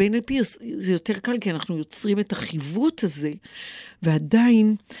 אז ב-NLP זה יותר קל, כי אנחנו יוצרים את החיווט הזה,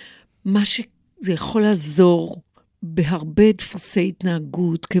 ועדיין מה שזה יכול לעזור בהרבה דפוסי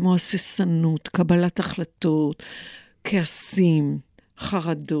התנהגות, כמו הססנות, קבלת החלטות, כעסים,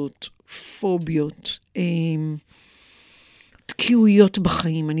 חרדות, פוביות, תקיעויות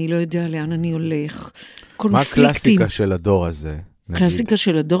בחיים, אני לא יודע לאן אני הולך, קונפליקטים. מה הקלאסיקה של הדור הזה? הקלאסיקה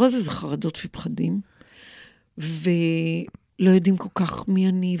של הדור הזה זה חרדות ופחדים, ולא יודעים כל כך מי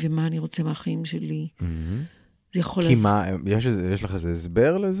אני ומה אני רוצה מהחיים שלי. זה יכול... כי מה, יש לך איזה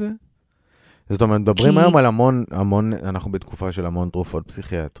הסבר לזה? זאת אומרת, מדברים היום על המון, אנחנו בתקופה של המון תרופות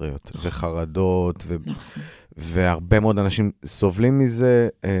פסיכיאטריות, וחרדות, והרבה מאוד אנשים סובלים מזה,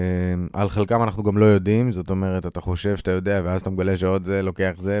 על חלקם אנחנו גם לא יודעים, זאת אומרת, אתה חושב שאתה יודע, ואז אתה מגלה שעוד זה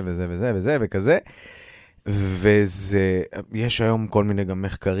לוקח זה, וזה וזה וזה וכזה, יש היום כל מיני גם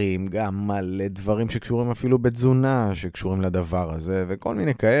מחקרים, גם מלא דברים שקשורים אפילו בתזונה, שקשורים לדבר הזה, וכל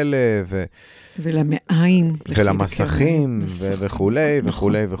מיני כאלה, ולמעיים, ולמסכים, וכולי,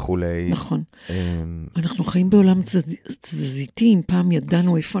 וכולי, וכולי. נכון. אנחנו חיים בעולם תזזיתים, פעם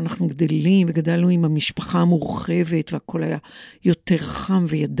ידענו איפה אנחנו גדלים, וגדלנו עם המשפחה המורחבת, והכל היה יותר חם,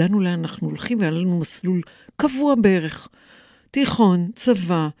 וידענו לאן אנחנו הולכים, והיה לנו מסלול קבוע בערך. תיכון,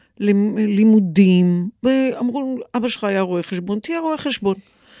 צבא, לימודים, ואמרו, אבא שלך היה רואה חשבון, תהיה רואה חשבון.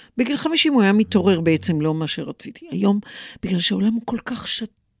 בגיל 50 הוא היה מתעורר בעצם, לא מה שרציתי. היום, בגלל שהעולם הוא כל כך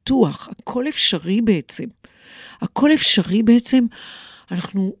שטוח, הכל אפשרי בעצם. הכל אפשרי בעצם,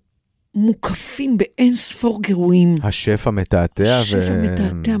 אנחנו מוקפים באין ספור גירויים. השפע מתעתע. השפע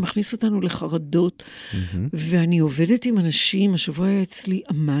מתעתע, מכניס אותנו לחרדות, ואני עובדת עם אנשים, השבוע היה אצלי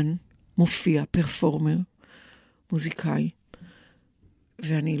אמן, מופיע, פרפורמר, מוזיקאי,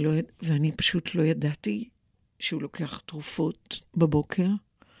 ואני פשוט לא ידעתי שהוא לוקח תרופות בבוקר,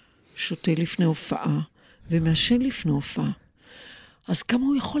 שותה לפני הופעה, ומעשן לפני הופעה. אז כמה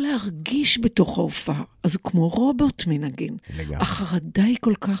הוא יכול להרגיש בתוך ההופעה? אז הוא כמו רובוט מנגן. החרדה היא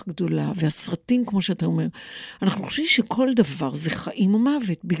כל כך גדולה, והסרטים, כמו שאתה אומר, אנחנו חושבים שכל דבר זה חיים או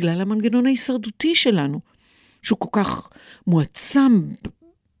מוות, בגלל המנגנון ההישרדותי שלנו, שהוא כל כך מועצם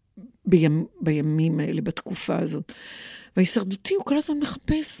בימים האלה, בתקופה הזאת. וההישרדותי הוא כל הזמן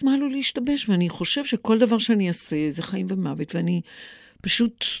מחפש מה עלול להשתבש, ואני חושב שכל דבר שאני אעשה זה חיים ומוות, ואני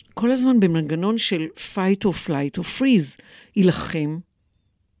פשוט כל הזמן במנגנון של fight or flight or freeze, ילחם,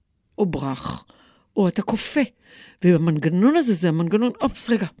 או ברח, או אתה קופה. ובמנגנון הזה זה המנגנון, אופס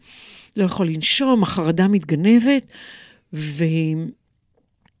רגע, לא יכול לנשום, החרדה מתגנבת, וזה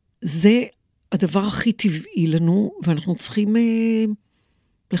הדבר הכי טבעי לנו, ואנחנו צריכים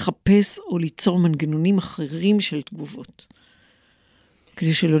לחפש או ליצור מנגנונים אחרים של תגובות,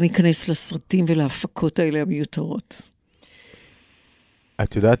 כדי שלא ניכנס לסרטים ולהפקות האלה המיותרות.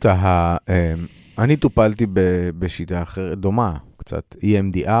 את יודעת, אני טופלתי בשיטה אחרת, דומה, קצת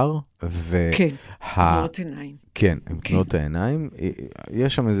EMDR, כן, תנועות עיניים. כן, עם תנועות העיניים.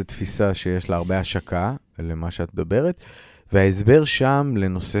 יש שם איזו תפיסה שיש לה הרבה השקה למה שאת מדברת, וההסבר שם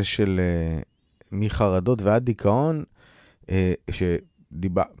לנושא של מחרדות ועד דיכאון,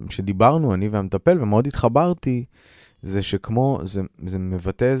 שדיברנו, אני והמטפל, ומאוד התחברתי, זה שכמו, זה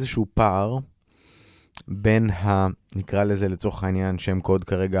מבטא איזשהו פער, בין נקרא לזה לצורך העניין, שם קוד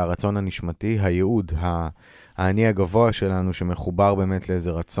כרגע, הרצון הנשמתי, הייעוד, העני הגבוה שלנו, שמחובר באמת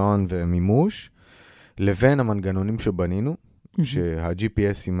לאיזה רצון ומימוש, לבין המנגנונים שבנינו,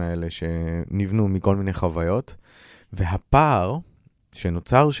 שה-GPSים האלה שנבנו מכל מיני חוויות, והפער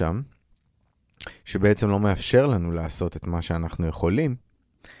שנוצר שם, שבעצם לא מאפשר לנו לעשות את מה שאנחנו יכולים,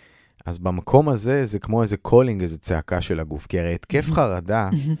 אז במקום הזה זה כמו איזה קולינג, איזה צעקה של הגוף, כי הרי התקף חרדה,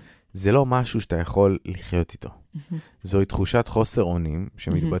 זה לא משהו שאתה יכול לחיות איתו. זוהי תחושת חוסר אונים,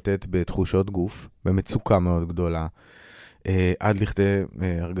 שמתבטאת בתחושות גוף, במצוקה מאוד גדולה, עד לכדי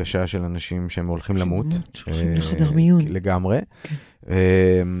הרגשה של אנשים שהם הולכים למות. הולכים לחדר מיון. לגמרי.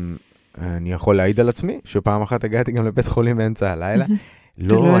 אני יכול להעיד על עצמי, שפעם אחת הגעתי גם לבית חולים באמצע הלילה.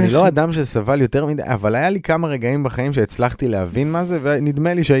 לא, אני לא אדם שסבל יותר מדי, אבל היה לי כמה רגעים בחיים שהצלחתי להבין מה זה,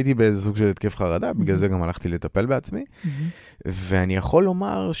 ונדמה לי שהייתי באיזה סוג של התקף חרדה, בגלל זה גם הלכתי לטפל בעצמי. ואני יכול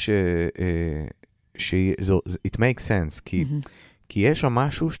לומר it makes sense, כי יש שם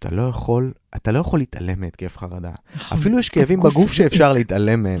משהו שאתה לא יכול, אתה לא יכול להתעלם מהתקף חרדה. אפילו יש כאבים בגוף שאפשר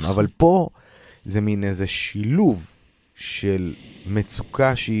להתעלם מהם, אבל פה זה מין איזה שילוב של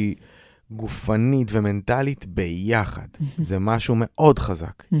מצוקה שהיא גופנית ומנטלית ביחד. זה משהו מאוד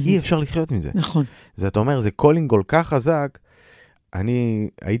חזק. אי אפשר לחיות מזה. נכון. זה, אתה אומר, זה קולינג כל כך חזק. אני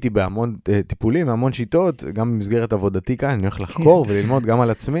הייתי בהמון טיפולים, בהמון שיטות, גם במסגרת עבודתי כאן, אני הולך לחקור וללמוד גם על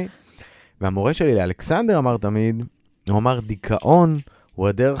עצמי. והמורה שלי לאלכסנדר אמר תמיד, הוא אמר, דיכאון הוא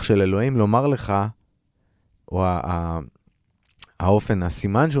הדרך של אלוהים לומר לך, או האופן,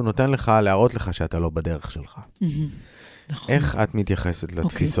 הסימן שהוא נותן לך, להראות לך שאתה לא בדרך שלך. איך את מתייחסת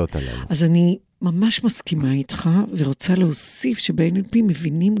לתפיסות הללו? אז אני ממש מסכימה איתך, ורוצה להוסיף שב-NLP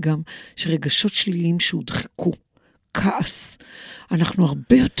מבינים גם שרגשות שליליים שהודחקו, כעס. אנחנו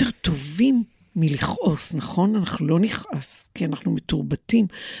הרבה יותר טובים מלכעוס, נכון? אנחנו לא נכעס, כי אנחנו מתורבתים,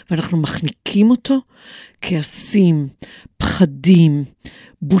 ואנחנו מחניקים אותו, כעסים, פחדים,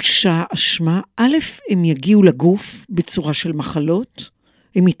 בושה, אשמה. א', הם יגיעו לגוף בצורה של מחלות,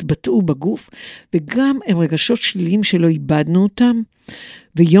 הם יתבטאו בגוף, וגם הם רגשות שליליים שלא איבדנו אותם,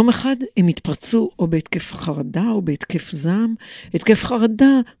 ויום אחד הם יתפרצו או בהתקף חרדה או בהתקף זעם. התקף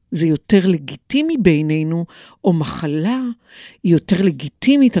חרדה זה יותר לגיטימי בעינינו, או מחלה היא יותר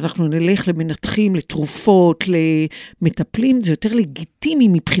לגיטימית, אנחנו נלך למנתחים, לתרופות, למטפלים, זה יותר לגיטימי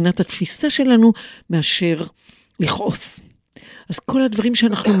מבחינת התפיסה שלנו, מאשר לכעוס. אז כל הדברים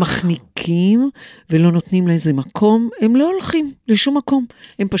שאנחנו מחניקים ולא נותנים לאיזה מקום, הם לא הולכים לשום מקום.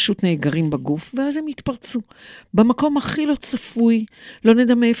 הם פשוט נאגרים בגוף, ואז הם יתפרצו. במקום הכי לא צפוי, לא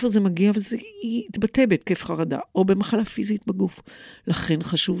נדע מאיפה זה מגיע, וזה יתבטא בהתקף חרדה, או במחלה פיזית בגוף. לכן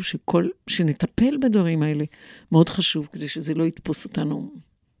חשוב שנטפל בדברים האלה. מאוד חשוב, כדי שזה לא יתפוס אותנו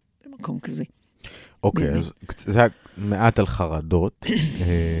במקום כזה. אוקיי, אז זה היה מעט על חרדות.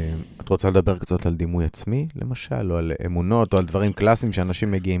 את רוצה לדבר קצת על דימוי עצמי, למשל, או על אמונות, או על דברים קלאסיים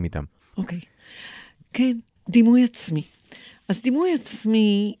שאנשים מגיעים איתם? אוקיי. כן, דימוי עצמי. אז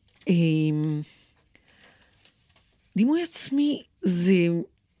דימוי עצמי זה,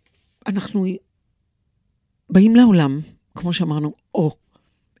 אנחנו באים לעולם, כמו שאמרנו, או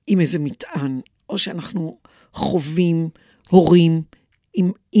עם איזה מטען, או שאנחנו חווים הורים,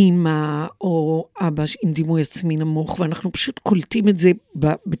 עם אמא או אבא עם דימוי עצמי נמוך, ואנחנו פשוט קולטים את זה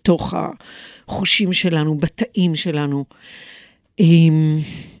בתוך החושים שלנו, בתאים שלנו.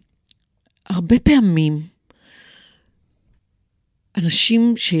 הרבה פעמים,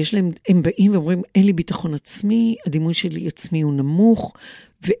 אנשים שיש להם, הם באים ואומרים, אין לי ביטחון עצמי, הדימוי שלי עצמי הוא נמוך,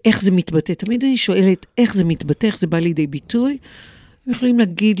 ואיך זה מתבטא? תמיד אני שואלת, איך זה מתבטא, איך זה בא לידי ביטוי? הם יכולים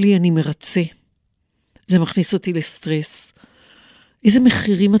להגיד לי, אני מרצה. זה מכניס אותי לסטרס. איזה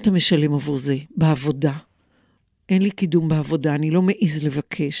מחירים אתה משלם עבור זה? בעבודה. אין לי קידום בעבודה, אני לא מעז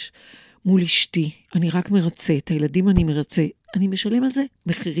לבקש. מול אשתי, אני רק מרצה, את הילדים אני מרצה. אני משלם על זה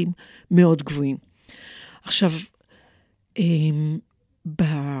מחירים מאוד גבוהים. עכשיו,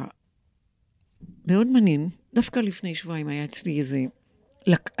 מאוד מעניין, דווקא לפני שבועיים היה אצלי איזה,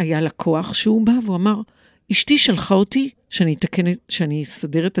 היה לקוח שהוא בא והוא אמר, אשתי שלחה אותי שאני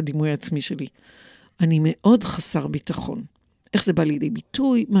אסדר את הדימוי העצמי שלי. אני מאוד חסר ביטחון. איך זה בא לידי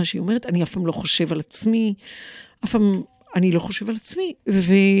ביטוי, מה שהיא אומרת, אני אף פעם לא חושב על עצמי, אף פעם אני לא חושב על עצמי,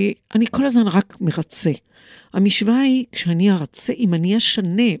 ואני כל הזמן רק מרצה. המשוואה היא, כשאני ארצה, אם אני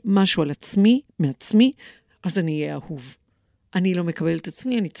אשנה משהו על עצמי, מעצמי, אז אני אהיה אהוב. אני לא מקבל את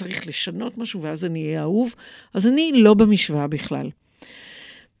עצמי, אני צריך לשנות משהו, ואז אני אהיה אהוב, אז אני לא במשוואה בכלל.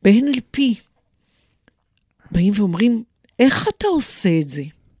 ב-NLP, באים ואומרים, איך אתה עושה את זה?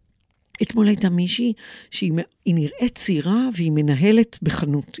 אתמול הייתה מישהי שהיא נראית צעירה, והיא מנהלת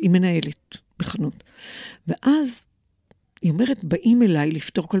בחנות, היא מנהלת בחנות. ואז היא אומרת, באים אליי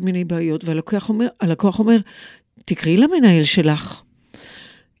לפתור כל מיני בעיות, והלקוח אומר, תקראי למנהל שלך.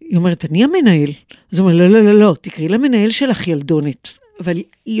 היא אומרת, אני המנהל. אז הוא אומר, לא, לא, לא, לא, תקראי למנהל שלך ילדונת. אבל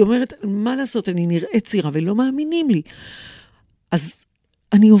היא אומרת, מה לעשות, אני נראית צעירה, ולא מאמינים לי. אז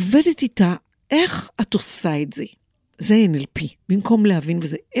אני עובדת איתה, איך את עושה את זה? זה NLP, במקום להבין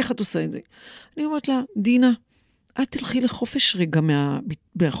וזה, איך את עושה את זה? אני אומרת לה, דינה, את תלכי לחופש רגע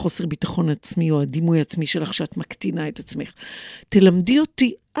מהחוסר ביטחון עצמי, או הדימוי עצמי שלך, שאת מקטינה את עצמך. תלמדי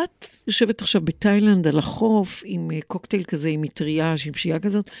אותי, את יושבת עכשיו בתאילנד על החוף, עם קוקטייל כזה, עם מטריה, עם פשיעה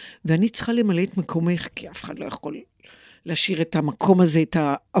כזאת, ואני צריכה למלא את מקומך, כי אף אחד לא יכול להשאיר את המקום הזה, את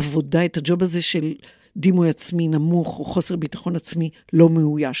העבודה, את הג'וב הזה של דימוי עצמי נמוך, או חוסר ביטחון עצמי לא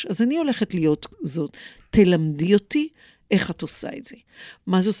מאויש. אז אני הולכת להיות זאת. תלמדי אותי איך את עושה את זה.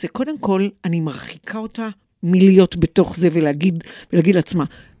 מה זה עושה? קודם כל, אני מרחיקה אותה מלהיות בתוך זה, ולהגיד לעצמה,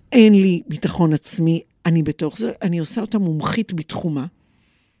 אין לי ביטחון עצמי, אני בתוך זה, אני עושה אותה מומחית בתחומה,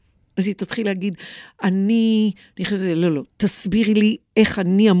 אז היא תתחיל להגיד, לא, תסבירי לי איך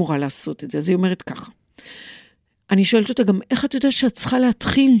אני אמורה לעשות את זה. אז היא אומרת ככה. אני שואלת אותה גם, איך את יודעת שאת צריכה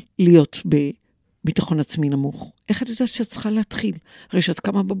להתחיל להיות בביטחון עצמי נמוך? איך את יודעת שאת צריכה להתחיל? הרי שאת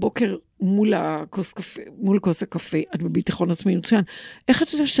קמה בבוקר מול כוס הקפה, את בביטחון עצמי מצוין. איך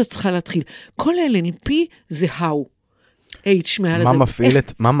את יודעת שאת צריכה להתחיל? כל ה-NLP זה how.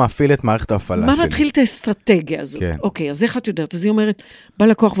 מה מפעיל את מערכת ההפעלה שלי? מה מתחיל את האסטרטגיה הזאת? כן. אוקיי, אז איך את יודעת? אז היא אומרת, בא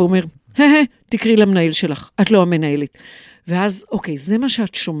לקוח ואומר, תקראי למנהל שלך, את לא המנהלת. ואז, אוקיי, זה מה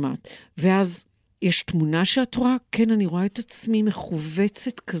שאת שומעת. ואז יש תמונה שאת רואה? כן, אני רואה את עצמי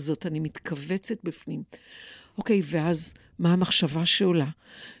מחובצת כזאת, אני מתכווצת בפנים. אוקיי, ואז מה המחשבה שעולה?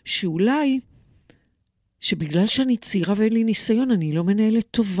 שאולי, שבגלל שאני צעירה ואין לי ניסיון, אני לא מנהלת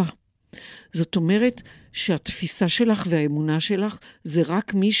טובה. זאת אומרת שהתפיסה שלך והאמונה שלך זה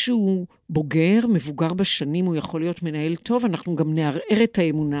רק מישהו בוגר, מבוגר בשנים, הוא יכול להיות מנהל טוב, אנחנו גם נערער את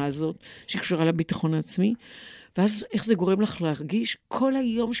האמונה הזאת שקשורה לביטחון העצמי, ואז איך זה גורם לך להרגיש? כל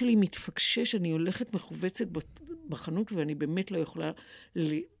היום שלי מתפקשש, אני הולכת מחובצת בחנות ואני באמת לא יכולה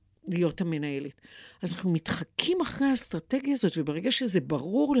להיות המנהלת. אז אנחנו מתחקים אחרי האסטרטגיה הזאת, וברגע שזה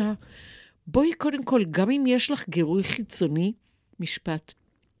ברור לה, בואי קודם כל, גם אם יש לך גירוי חיצוני, משפט,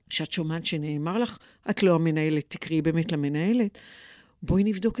 שאת שומעת שנאמר לך, את לא המנהלת, תקראי באמת למנהלת, בואי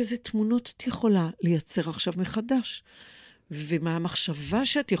נבדוק איזה תמונות את יכולה לייצר עכשיו מחדש. ומה המחשבה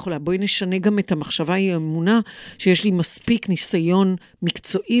שאת יכולה, בואי נשנה גם את המחשבה, היא אמונה שיש לי מספיק ניסיון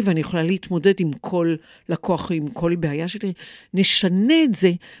מקצועי, ואני יכולה להתמודד עם כל לקוח, עם כל בעיה שלי. נשנה את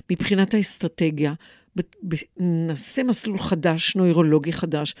זה מבחינת האסטרטגיה, נעשה מסלול חדש, נוירולוגי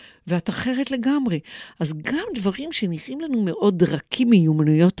חדש, ואת אחרת לגמרי. אז גם דברים שנראים לנו מאוד רכים,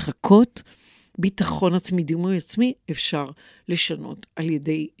 מיומנויות רכות, ביטחון עצמי, דימוי עצמי, אפשר לשנות על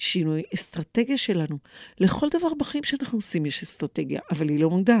ידי שינוי אסטרטגיה שלנו. לכל דבר בחיים שאנחנו עושים יש אסטרטגיה, אבל היא לא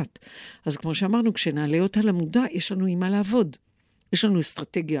מודעת. אז כמו שאמרנו, כשנעלה אותה למודע, יש לנו עם מה לעבוד. יש לנו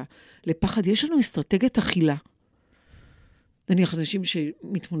אסטרטגיה לפחד, יש לנו אסטרטגיית אכילה. נניח אנשים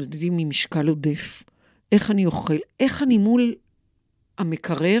שמתמודדים עם משקל עודף, איך אני אוכל, איך אני מול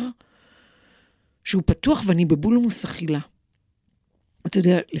המקרר, שהוא פתוח ואני בבולמוס אכילה. אתה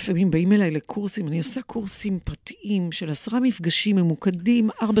יודע, לפעמים באים אליי לקורסים, אני עושה קורסים פרטיים של 10 מפגשים ממוקדים,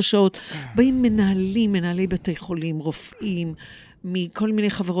 4 שעות, באים מנהלי בתי חולים, רופאים, מכל מיני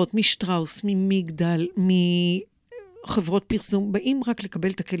חברות, משטראוס, ממגדל, מחברות פרסום, באים רק לקבל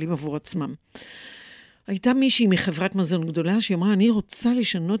את הכלים עבור עצמם. הייתה מישהי מחברת מזון גדולה שהיא אמרה, אני רוצה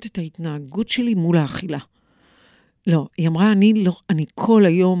לשנות את ההתנהגות שלי מול האכילה. לא, היא אמרה, אני כל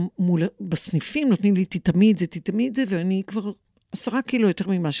היום בסניפים נותנים לי, תתמי את זה, ואני כבר 10 קילו יותר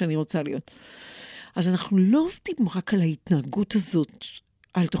ממה שאני רוצה להיות. אז אנחנו לא עובדים רק על ההתנהגות הזאת,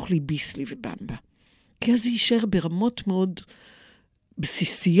 אל תאכלי ביסלי ובמבה. כי אז זה יישאר ברמות מאוד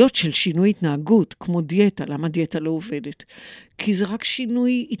בסיסיות של שינוי התנהגות, כמו דיאטה. למה דיאטה לא עובדת? כי זה רק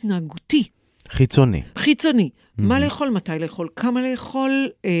שינוי התנהגותי. חיצוני. מה לאכול, מתי לאכול, כמה לאכול,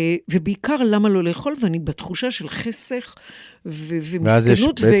 ובעיקר למה לא לאכול, ואני בתחושה של חסך ומסכנות ואז יש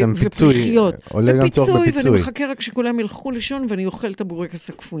בעצם פיצוי, עולה גם צורך בפיצוי. ואני מחכה רק שכולם ילכו לישון, ואני אוכל את הבורקס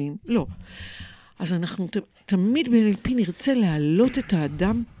הקפואים. לא. אז אנחנו תמיד ב-NLP נרצה להעלות את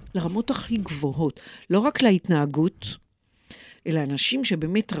האדם לרמות הכי גבוהות. לא רק להתנהגות, אלא אנשים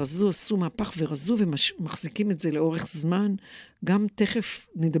שבאמת רזו, עשו מהפך ורזו ומחזיקים את זה לאורך זמן. גם תכף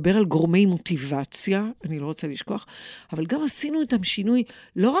נדבר על גורמי מוטיבציה, אני לא רוצה לשכוח, אבל גם עשינו איתם שינוי,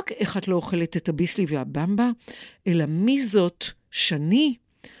 לא רק איך את לא אוכלת את הביסלי והבמבה, אלא מי זאת שני,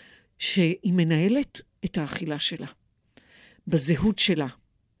 שהיא מנהלת את האכילה שלה, בזהות שלה.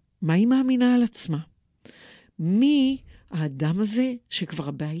 מה היא מאמינה על עצמה? מי האדם הזה שכבר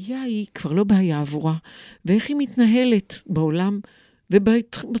הבעיה היא כבר לא בעיה עבורה, ואיך היא מתנהלת בעולם,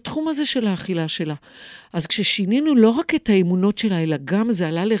 ובתחום הזה של האכילה שלה. אז כששינינו לא רק את האמונות שלה, אלא גם זה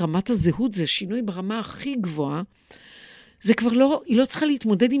עלה לרמת הזהות, זה שינוי ברמה הכי גבוהה, זה כבר לא, היא לא צריכה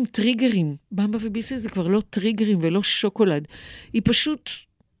להתמודד עם טריגרים. במבה וביסלי זה כבר לא טריגרים ולא שוקולד. היא פשוט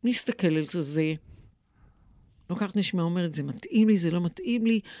מסתכלת על זה. לא כך נשמע אומרת, זה מתאים לי, זה לא מתאים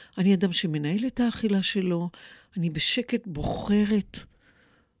לי. אני אדם שמנהל את האכילה שלו, אני בשקט בוחרת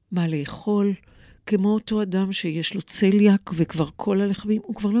מה לאכול, כמו אותו אדם שיש לו צליאק וכבר כל הלחמים,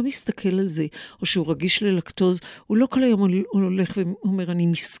 הוא כבר לא מסתכל על זה, או שהוא רגיש ללקטוז, הוא לא כל היום הולך ואומר, אני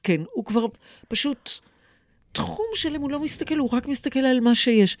מסכן, הוא כבר פשוט, תחום שלהם הוא לא מסתכל, הוא רק מסתכל על מה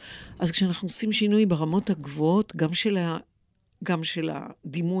שיש. אז כשאנחנו עושים שינוי ברמות הגבוהות, גם של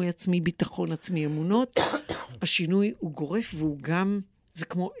הדימוי עצמי, ביטחון עצמי, אמונות, השינוי הוא גורף, והוא גם, זה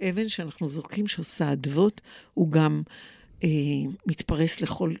כמו אבן שאנחנו זורקים שעושה אדוות, הוא גם מתפרס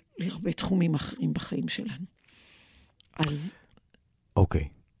להרבה תחומים אחרים בחיים שלנו. אז... אוקיי.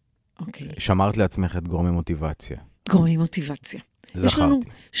 אוקיי. שמרת לעצמך את גורמי מוטיבציה. גורמי מוטיבציה. זכרתי. יש לנו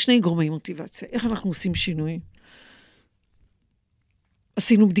 2 גורמי מוטיבציה. איך אנחנו עושים שינוי?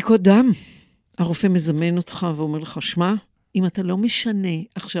 עשינו בדיקות דם. הרופא מזמן אותך ואומר לך, שמע, אם אתה לא משנה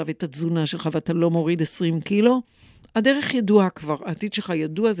עכשיו את התזונה שלך ואתה לא מוריד 20 קילו, הדרך ידועה כבר. העתיד שלך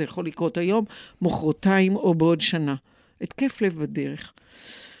ידוע, זה יכול לקרות היום, מחרתיים או בעוד שנה. התקף לב בדרך.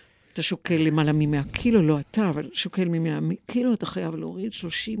 אתה שוקל למעלה מ-100 קילו, לא אתה, אבל שוקל מ-100 קילו, אתה חייב להוריד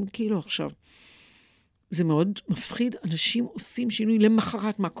 30 קילו עכשיו. זה מאוד מפחיד, אנשים עושים שינוי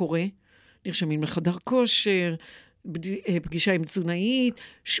למחרת מה קורה, נרשמים לחדר כושר, פגישה עם תזונאית,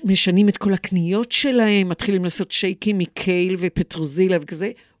 משנים את כל הקניות שלהם, מתחילים לעשות שייקים מקייל ופטרוזילה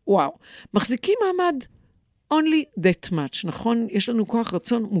וכזה, וואו, מחזיקים מעמד, only that much, נכון? יש לנו כוח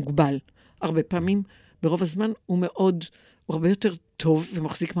רצון מוגבל, הרבה פעמים, ברוב הזמן הוא הרבה יותר טוב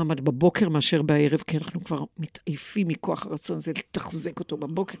ומחזיק מעמד בבוקר מאשר בערב, כי אנחנו כבר מתעייפים מכוח הרצון הזה, לתחזק אותו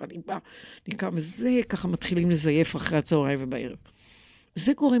בבוקר, אני קם וזה, ככה מתחילים לזייף אחרי הצהריים ובערב.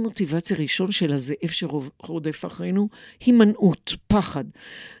 זה גורם מוטיבציה ראשון של הזאב שרודף אחרינו, הימנעות, פחד.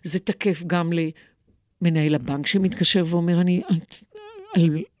 זה תקף גם למנהל הבנק שמתקשר ואומר,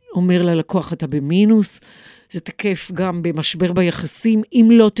 אומר ללקוח, אתה במינוס, זה תקף גם במשבר ביחסים, אם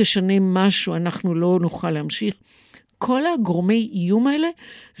לא תשנה משהו, אנחנו לא נוכל להמשיך. כל הגורמי איום האלה,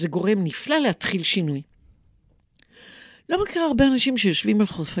 זה גורם נפלא להתחיל שינוי. לא מכיר הרבה אנשים שיושבים על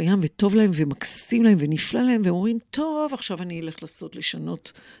חוף הים, וטוב להם ומקסים להם ונפלא להם, והם אומרים, טוב, עכשיו אני אלך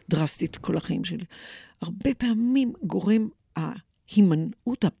לשנות דרסטית כל החיים שלי. הרבה פעמים גורם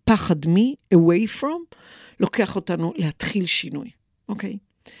ההימנעות, הפחד away from, לוקח אותנו להתחיל שינוי, אוקיי?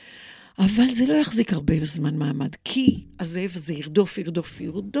 אבל זה לא יחזיק הרבה זמן מעמד, כי הזאב הזה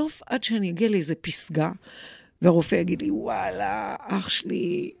ירדוף, עד שאני אגיע לאיזה פסגה, והרופא יגיד לי, וואלה, אח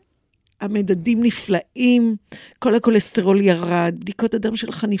שלי, המדדים נפלאים, כל הכולסטרול ירד, בדיקות הדם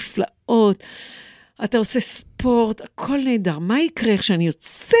שלך נפלאות, אתה עושה ספורט, הכל נהדר. מה יקרה כשאני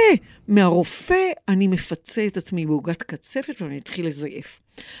יוצא מהרופא, אני מפצה את עצמי בעוגת קצפת ואני אתחיל לזייף.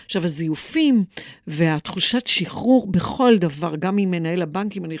 עכשיו, הזיופים והתחושת שחרור בכל דבר, גם עם מנהל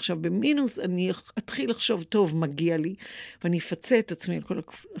הבנק, אם אני עכשיו במינוס, אני אתחיל לחשוב, טוב, מגיע לי, ואני אפצה את עצמי על כל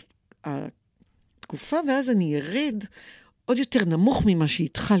התקופה, ואז אני ארד עוד יותר נמוך ממה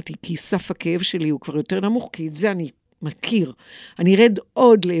שהתחלתי, כי סף הכאב שלי הוא כבר יותר נמוך, כי את זה אני מכיר. אני ארד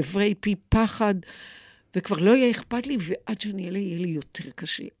עוד לעברי פי פחד, וכבר לא יהיה אכפת לי, ועד שאני אעלה יהיה לי יותר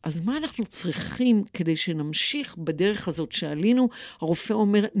קשה. אז מה אנחנו צריכים כדי שנמשיך בדרך הזאת שעלינו? הרופא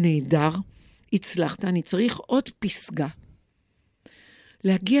אומר, נהדר, הצלחת, אני צריך עוד פסגה.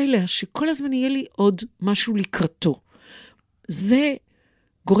 להגיע אליה שכל הזמן יהיה לי עוד משהו לקראתו. זה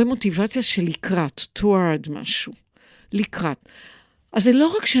גורם מוטיבציה של לקראת, toward משהו. לקראת. אז זה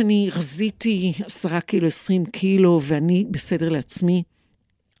לא רק שאני רזיתי 10 קילו, 20 קילו, ואני בסדר לעצמי,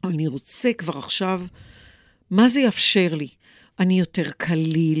 אבל אני רוצה כבר עכשיו, מה זה יאפשר לי? אני יותר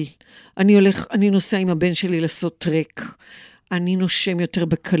קליל, אני נוסע עם הבן שלי לעשות טרק, אני נושם יותר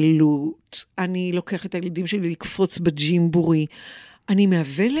בקלות, אני לוקח את הילדים שלי לקפוץ בג'ימבורי, אני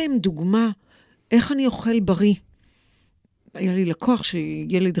מהווה להם דוגמה, איך אני אוכל בריא. היה לי לקוח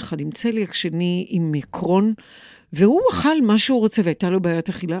שילד אחד עם צליאק, שני עם קרון, והוא אכל מה שהוא רוצה, והייתה לו בעיית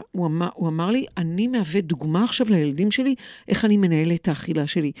אכילה, הוא אמר לי, אני מהווה דוגמה עכשיו לילדים שלי, איך אני מנהל את האכילה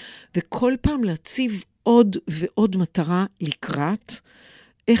שלי. וכל פעם להציב עוד ועוד מטרה לקראת,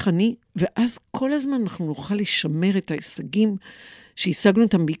 איך אני, ואז כל הזמן אנחנו נוכל לשמר את ההישגים, שהשגנו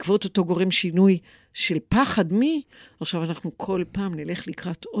אותם בעקבות אותו גורם שינוי של פחד עכשיו אנחנו כל פעם נלך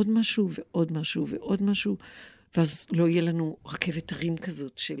לקראת עוד משהו ועוד משהו ועוד משהו, ואז לא יהיה לנו רכבת הרים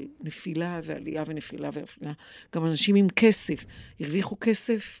כזאת של נפילה ועלייה ונפילה ונפילה. גם אנשים עם כסף, ירוויחו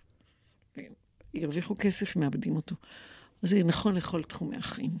כסף, מאבדים אותו. אז זה נכון לכל תחומי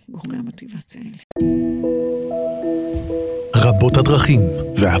החיים, גורמי המוטיבציה האלה. רבות הדרכים,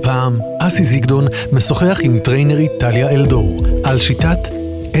 והפעם אסי זיגדון משוחח עם טריינרית טליה אלדור על שיטת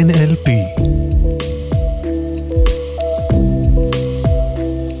NLP.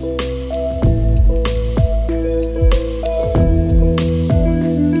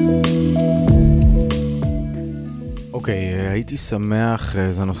 אוקיי, הייתי שמח,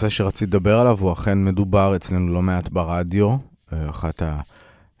 זה נושא שרציתי לדבר עליו, הוא אכן מדובר אצלנו לא מעט ברדיו, אחת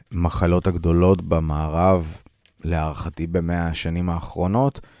המחלות הגדולות במערב, להערכתי ב100 השנים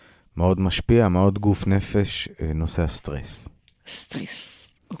האחרונות, מאוד משפיע, מאוד גוף נפש, נושא הסטרס. סטרס,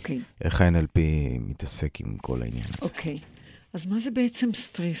 אוקיי. איך ה-NLP מתעסק עם כל העניין הזה? אוקיי, אז מה זה בעצם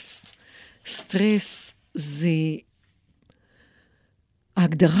סטרס? סטרס זה,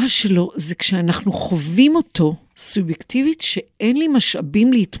 ההגדרה שלו זה כשאנחנו חווים אותו סובייקטיבית, שאין לי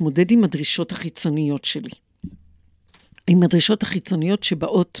משאבים להתמודד עם הדרישות החיצוניות שלי. עם הדרישות החיצוניות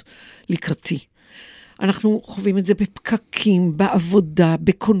שבאות לקראתי. אנחנו חווים את זה בפקקים, בעבודה,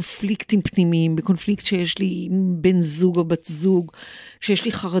 בקונפליקטים פנימיים, בקונפליקט שיש לי עם בן זוג או בת זוג, כשיש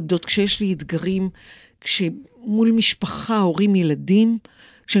לי חרדות, כשיש לי אתגרים, כשמול משפחה, הורים, ילדים,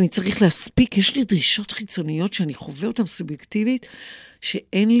 כשאני צריך להספיק, יש לי דרישות חיצוניות שאני חווה אותן סובייקטיבית,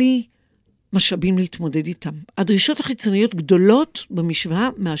 שאין לי משאבים להתמודד איתם. הדרישות החיצוניות גדולות במשוואה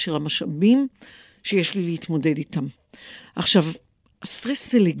מאשר המשאבים שיש לי להתמודד איתם. עכשיו,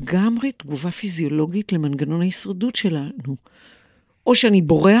 הסטרס זה לגמרי תגובה פיזיולוגית למנגנון ההישרדות שלנו. או שאני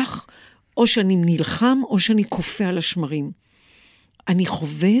בורח, או שאני נלחם, או שאני קופא על השמרים. אני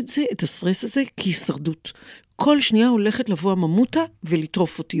חווה את זה, את הסטרס הזה, כהישרדות. כל שנייה הולכת לבוא הממותה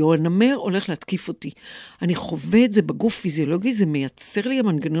ולטרוף אותי, או הנמר הולך להתקיף אותי. אני חווה את זה בגוף פיזיולוגי, זה מייצר לי,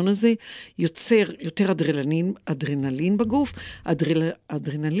 המנגנון הזה יוצר יותר אדרנלין בגוף.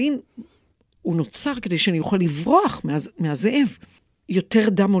 אדרנלין הוא נוצר כדי שאני אוכל לברוח מהזאב. יותר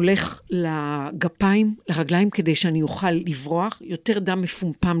דם הולך לגפיים, לרגליים, כדי שאני אוכל לברוח, יותר דם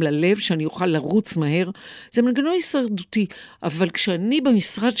מפומפם ללב, שאני אוכל לרוץ מהר. זה מנגנון הישרדותי, אבל כשאני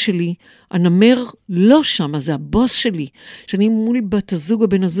במשרד שלי, הנמר לא שם, זה הבוס שלי. כשאני מול בת הזוג או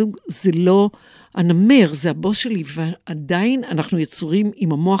בן הזוג, זה לא הנמר, זה הבוס שלי, ועדיין אנחנו יצורים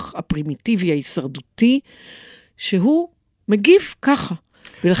עם המוח הפרימיטיבי, ההישרדותי, שהוא מגיב ככה.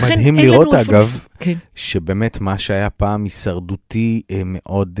 מדהים לראות אגב, כן. שבאמת מה שהיה פעם הישרדותי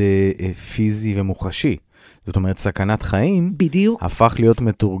מאוד פיזי ומוחשי. זאת אומרת, סכנת חיים, בדיוק. הפך להיות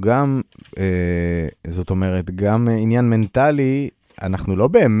מתורגם, זאת אומרת, גם עניין מנטלי, אנחנו לא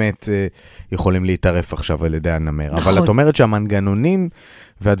באמת יכולים להתערף עכשיו על ידי הנמר, נכון. אבל את אומרת שהמנגנונים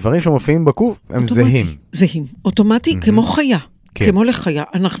והדברים שמופיעים בקוף הם זהים. זהים, אוטומטי כמו חיה. כן. כמו לחיה,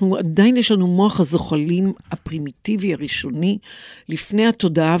 אנחנו עדיין יש לנו מוח הזוחלים הפרימיטיבי הראשוני, לפני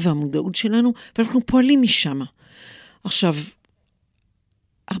התודעה והמודעות שלנו, ואנחנו פועלים משם. עכשיו,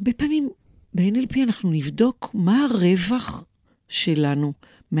 הרבה פעמים ב-NLP אנחנו נבדוק מה הרווח שלנו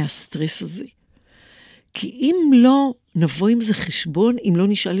מהסטרס הזה. כי אם לא נבוא עם זה חשבון, אם לא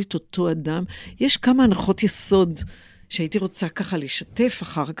נשאל את אותו אדם, יש כמה הנחות יסוד שהייתי רוצה ככה לשתף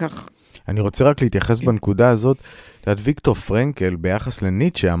אחר כך. אני רוצה רק להתייחס בנקודה הזאת, ויקטור פרנקל ביחס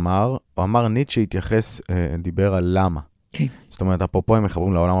לניטשה אמר, הוא אמר ניטשה התייחס, דיבר על למה. כן. זאת אומרת, אפרופו הם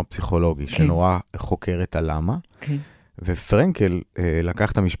מחברים לעולם הפסיכולוגי, שנורא חוקר את הלמה. כן. ופרנקל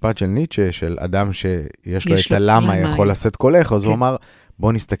לקח את המשפט של ניטשה, של אדם שיש לו את הלמה, יכול לשאת קולך, אז הוא אמר,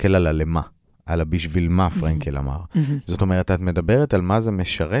 בוא נסתכל על הלמה. על הבשביל מה פרנקל אמר. זאת אומרת, את מדברת על מה זה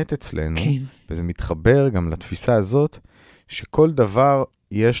משרת אצלנו, וזה מתחבר גם לתפיסה הזאת, שכל דבר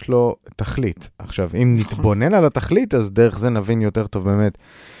יש לו תכלית. עכשיו, אם נתבונן על התכלית, אז דרך זה נבין יותר טוב באמת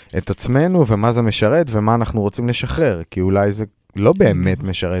את עצמנו, ומה זה משרת, ומה אנחנו רוצים לשחרר, כי אולי זה לא באמת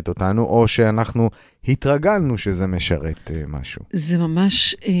משרת אותנו, או שאנחנו התרגלנו שזה משרת משהו. זה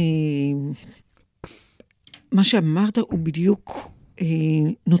ממש, מה שאמרת הוא בדיוק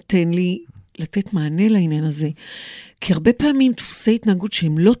נותן לי לתת מענה לעניין הזה, כי הרבה פעמים דפוסי התנהגות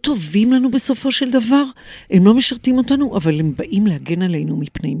שהם לא טובים לנו בסופו של דבר, הם לא משרתים אותנו, אבל הם באים להגן עלינו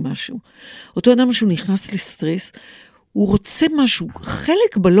מפני משהו. אותו אדם שהוא נכנס לסטרס, הוא רוצה משהו,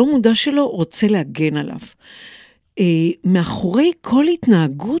 חלק בלא מודע שלו רוצה להגן עליו. מאחורי כל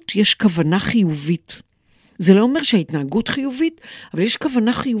התנהגות יש כוונה חיובית. זה לא אומר שההתנהגות חיובית, אבל יש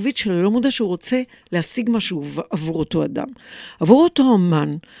כוונה חיובית של הלא מודע שהוא רוצה להשיג משהו עבור אותו אדם. עבור אותו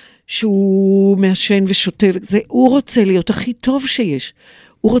אומן, שהוא מעשן ושותה, הוא רוצה להיות הכי טוב שיש.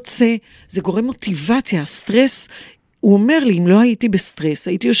 הוא רוצה, זה גורם מוטיבציה, הסטרס, הוא אומר לי, אם לא הייתי בסטרס,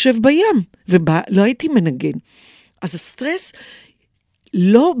 הייתי יושב בים, ולא הייתי מנגן. אז הסטרס,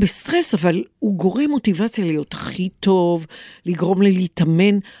 לא בסטרס, אבל הוא גורם מוטיבציה להיות הכי טוב, לגרום לי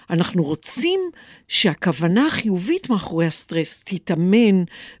להתאמן. אנחנו רוצים שהכוונה החיובית מאחורי הסטרס תתאמן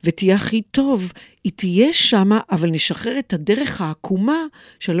ותהיה הכי טוב, היא תהיה שמה, אבל נשחרר את הדרך העקומה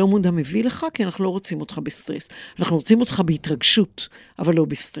שלא מודע מביא לך, כי אנחנו לא רוצים אותך בסטרס. אנחנו רוצים אותך בהתרגשות, אבל לא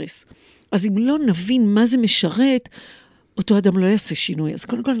בסטרס. אז אם לא נבין מה זה משרת, אותו אדם לא יעשה שינוי. אז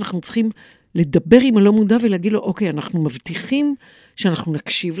קודם כל אנחנו צריכים לדבר עם הלא מודע ולהגיד לו, אוקיי, אנחנו מבטיחים שאנחנו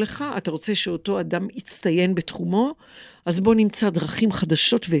נקשיב לך, אתה רוצה שאותו אדם יצטיין בתחומו, אז בוא נמצא דרכים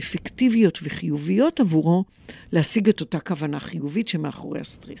חדשות ואפקטיביות וחיוביות עבורו, להשיג את אותה כוונה חיובית שמאחורי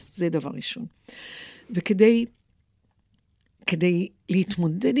הסטרס. זה דבר ראשון. וכדי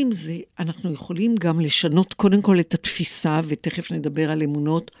להתמודד עם זה, אנחנו יכולים גם לשנות קודם כל את התפיסה, ותכף נדבר על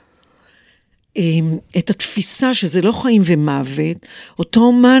אמונות, את התפיסה שזה לא חיים ומוות, אותו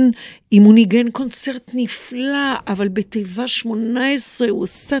אומן אם הוא ניגן קונצרט נפלא, אבל בתיבה 18 הוא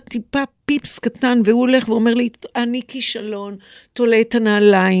עושה טיפה פיפס קטן, והוא הולך ואומר לי, אני כישלון, תולה את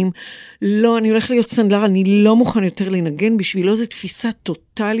הנעליים, לא, אני הולך להיות סנדלר, אני לא מוכן יותר לנגן, בשבילו זו תפיסה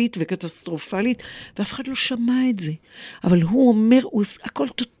טוטלית וקטסטרופלית, ואף אחד לא שמע את זה. אבל הוא אומר, הכל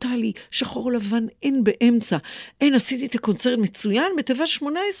טוטלי, שחור לבן, אין באמצע, אין, עשיתי את הקונצרט מצוין, בתיבה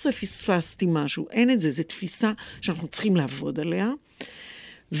 18 פספסתי משהו, אין את זה, זו תפיסה שאנחנו צריכים לעבוד עליה,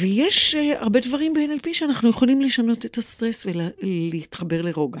 ויש הרבה דברים ב-NLP שאנחנו יכולים לשנות את הסטרס ולהתחבר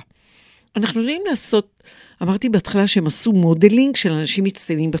לרוגע. אנחנו יכולים לעשות, אמרתי בהתחלה שהם עשו מודלינג של אנשים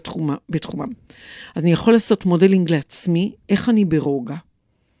מצטיינים בתחומם. אז אני יכול לעשות מודלינג לעצמי, איך אני ברוגע.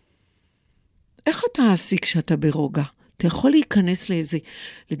 איך אתה עסק כשאתה ברוגע? אתה יכול להיכנס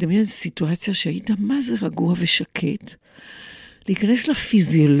לדמיין איזו סיטואציה שהיית מה זה רגוע ושקט, להיכנס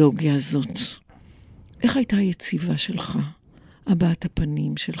לפיזיולוגיה הזאת. איך הייתה היציבה שלך? הבעת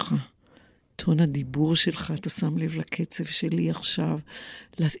הפנים שלך, טון הדיבור שלך, אתה שם לב לקצב שלי עכשיו,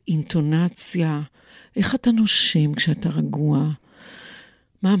 לאינטונציה, איך אתה נושם כשאתה רגוע,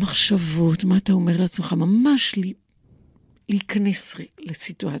 מה המחשבות, מה אתה אומר לעצמך, ממש להיכנס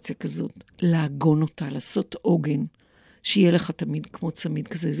לסיטואציה כזאת, להגון אותה, לעשות עוגן, שיהיה לך תמיד כמו צמיד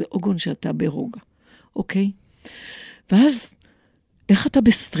כזה, זה עוגן שאתה ברוגע, אוקיי? ואז, איך אתה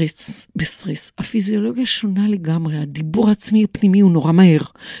בסטרס? הפיזיולוגיה שונה לגמרי, הדיבור העצמי הפנימי הוא נורא מהר.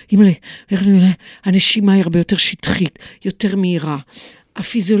 הנשימה היא הרבה יותר שטחית, יותר מהירה.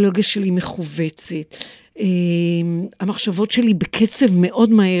 הפיזיולוגיה שלי מחובצת. המחשבות שלי בקצב מאוד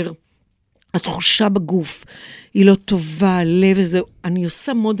מהר. התחושה בגוף היא לא טובה, הלב וזה. אני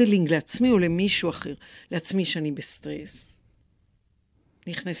עושה מודלינג לעצמי או למישהו אחר. לעצמי שאני בסטרס.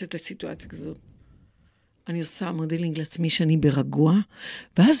 נכנסת לסיטואציה כזאת. אני עושה מודלינג לעצמי שאני ברגוע,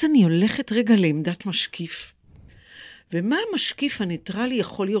 ואז אני הולכת רגע לעמדת משקיף. ומה המשקיף הניטרלי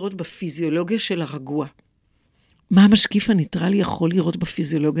יכול לראות בפיזיולוגיה של הרגוע? מה המשקיף הניטרלי יכול לראות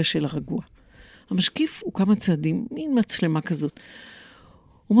בפיזיולוגיה של הרגוע? המשקיף הוא כמה צעדים, מין מצלמה כזאת.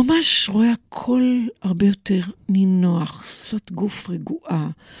 הוא ממש רואה הכל הרבה יותר נינוח, שפת גוף רגועה,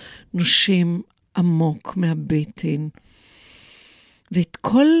 נושם עמוק מהבטן. ואת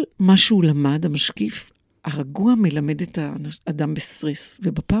כל מה שהוא למד, המשקיף, הרגוע מלמד את האדם בסטרס,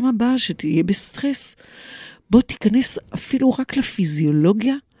 ובפעם הבאה שתהיה בסטרס, בוא תיכנס אפילו רק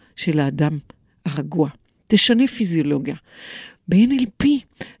לפיזיולוגיה של האדם הרגוע. תשנה פיזיולוגיה. ב-NLP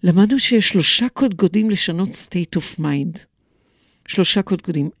למדנו שיש 3 קודקודים לשנות state of mind. 3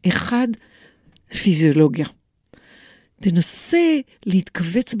 קודקודים. 1, פיזיולוגיה. תנסה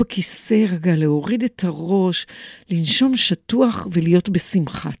להתכווץ בכיסא רגע, להוריד את הראש, לנשום שטוח ולהיות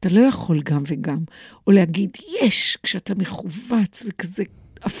בשמחה. אתה לא יכול גם וגם. או להגיד, יש, כשאתה מחובץ וכזה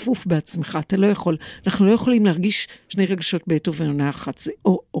אפוף בעצמך, אתה לא יכול. אנחנו לא יכולים להרגיש 2 רגשות בעת ובעונה אחת. זה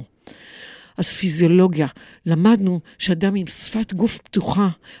או. אז פיזיולוגיה, למדנו שאדם עם שפת גוף פתוחה,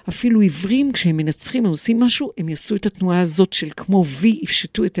 אפילו עיוורים, כשהם מנצחים, הם עושים משהו, הם יעשו את התנועה הזאת של כמו וי,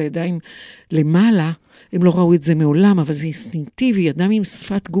 יפשטו את הידיים למעלה, הם לא ראו את זה מעולם, אבל זה אינסטינקטיבי, אדם עם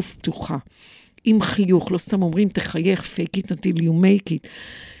שפת גוף פתוחה, עם חיוך, לא סתם אומרים, תחייך, fake it until you make it,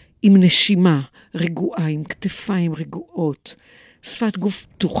 עם נשימה רגועה, עם כתפיים רגועות, שפת גוף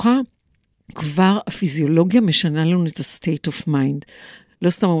פתוחה, כבר הפיזיולוגיה משנה לנו את ה-state of mind. לא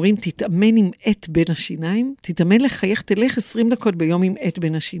סתם אומרים, תתאמן עם עת בין השיניים, תתאמן לחייך, תלך 20 דקות ביום עם עת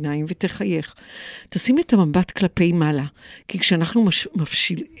בין השיניים ותחייך. תשים את המבט כלפי מעלה, כי כשאנחנו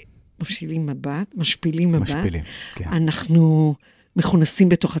משפילים מבט, כן. אנחנו מכונסים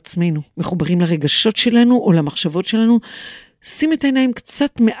בתוך עצמנו, מחוברים לרגשות שלנו או למחשבות שלנו, שים את העיניים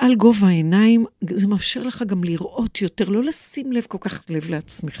קצת מעל גובה העיניים, זה מאפשר לך גם לראות יותר, לא לשים לב כל כך לב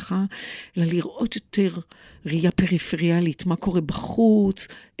לעצמך, אלא לראות יותר ראייה פריפריאלית, מה קורה בחוץ,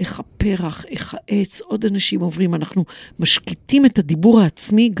 איך הפרח, איך העץ, עוד אנשים עוברים, אנחנו משקיטים את הדיבור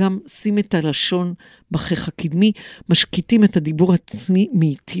העצמי, גם שים את הלשון בחך הקדמי, משקיטים את הדיבור העצמי,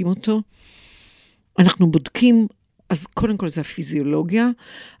 מאיטים אותו, אנחנו בודקים, אז קודם כל זה הפיזיולוגיה,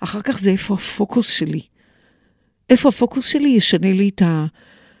 אחר כך זה איפה הפוקוס שלי, איפה הפוקוס שלי ישנה לי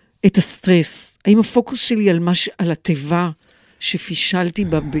את הסטרס? האם הפוקוס שלי על התיבה שפישלתי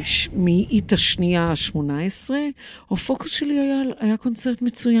בה מאית השנייה ה-18, או הפוקוס שלי היה קונצרט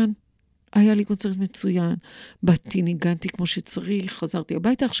מצוין? היה לי קונצרט מצוין, באתי, ניגנתי כמו שצריך, חזרתי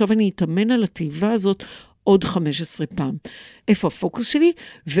הביתה, עכשיו אני אתאמן על התיבה הזאת עוד 15 פעם. איפה הפוקוס שלי?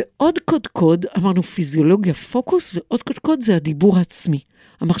 ועוד קודקוד, אמרנו פיזיולוגיה פוקוס, ועוד קודקוד זה הדיבור העצמי,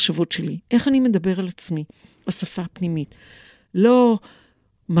 המחשבות שלי. איך אני מדבר על עצמי? השפה הפנימית. לא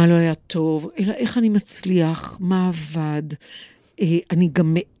מה לא היה טוב, אלא איך אני מצליח, מה עבד. אני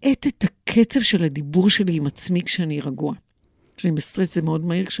גם מאט את הקצב של הדיבור שלי עם עצמי כשאני רגוע. כשאני בסטרס זה מאוד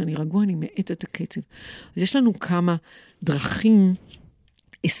מהיר, כשאני רגוע אני מאט את הקצב. אז יש לנו כמה דרכים,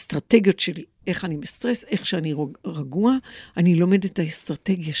 אסטרטגיות שלי, איך אני בסטרס, איך שאני רגוע, אני לומד את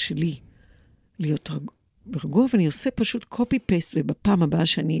האסטרטגיה שלי להיות רגוע, ואני עושה פשוט copy-paste, ובפעם הבאה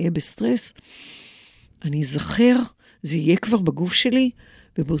שאני אהיה בסטרס, אני אזכר, זה יהיה כבר בגוף שלי,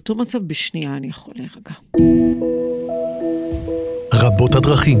 ובאותו מצב בשנייה אני יכול להירגע. רבות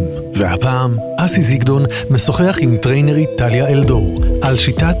הדרכים, והפעם אסי זיגדון משוחח עם טריינרית טליה אלדור על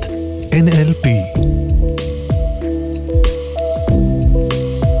שיטת NLP.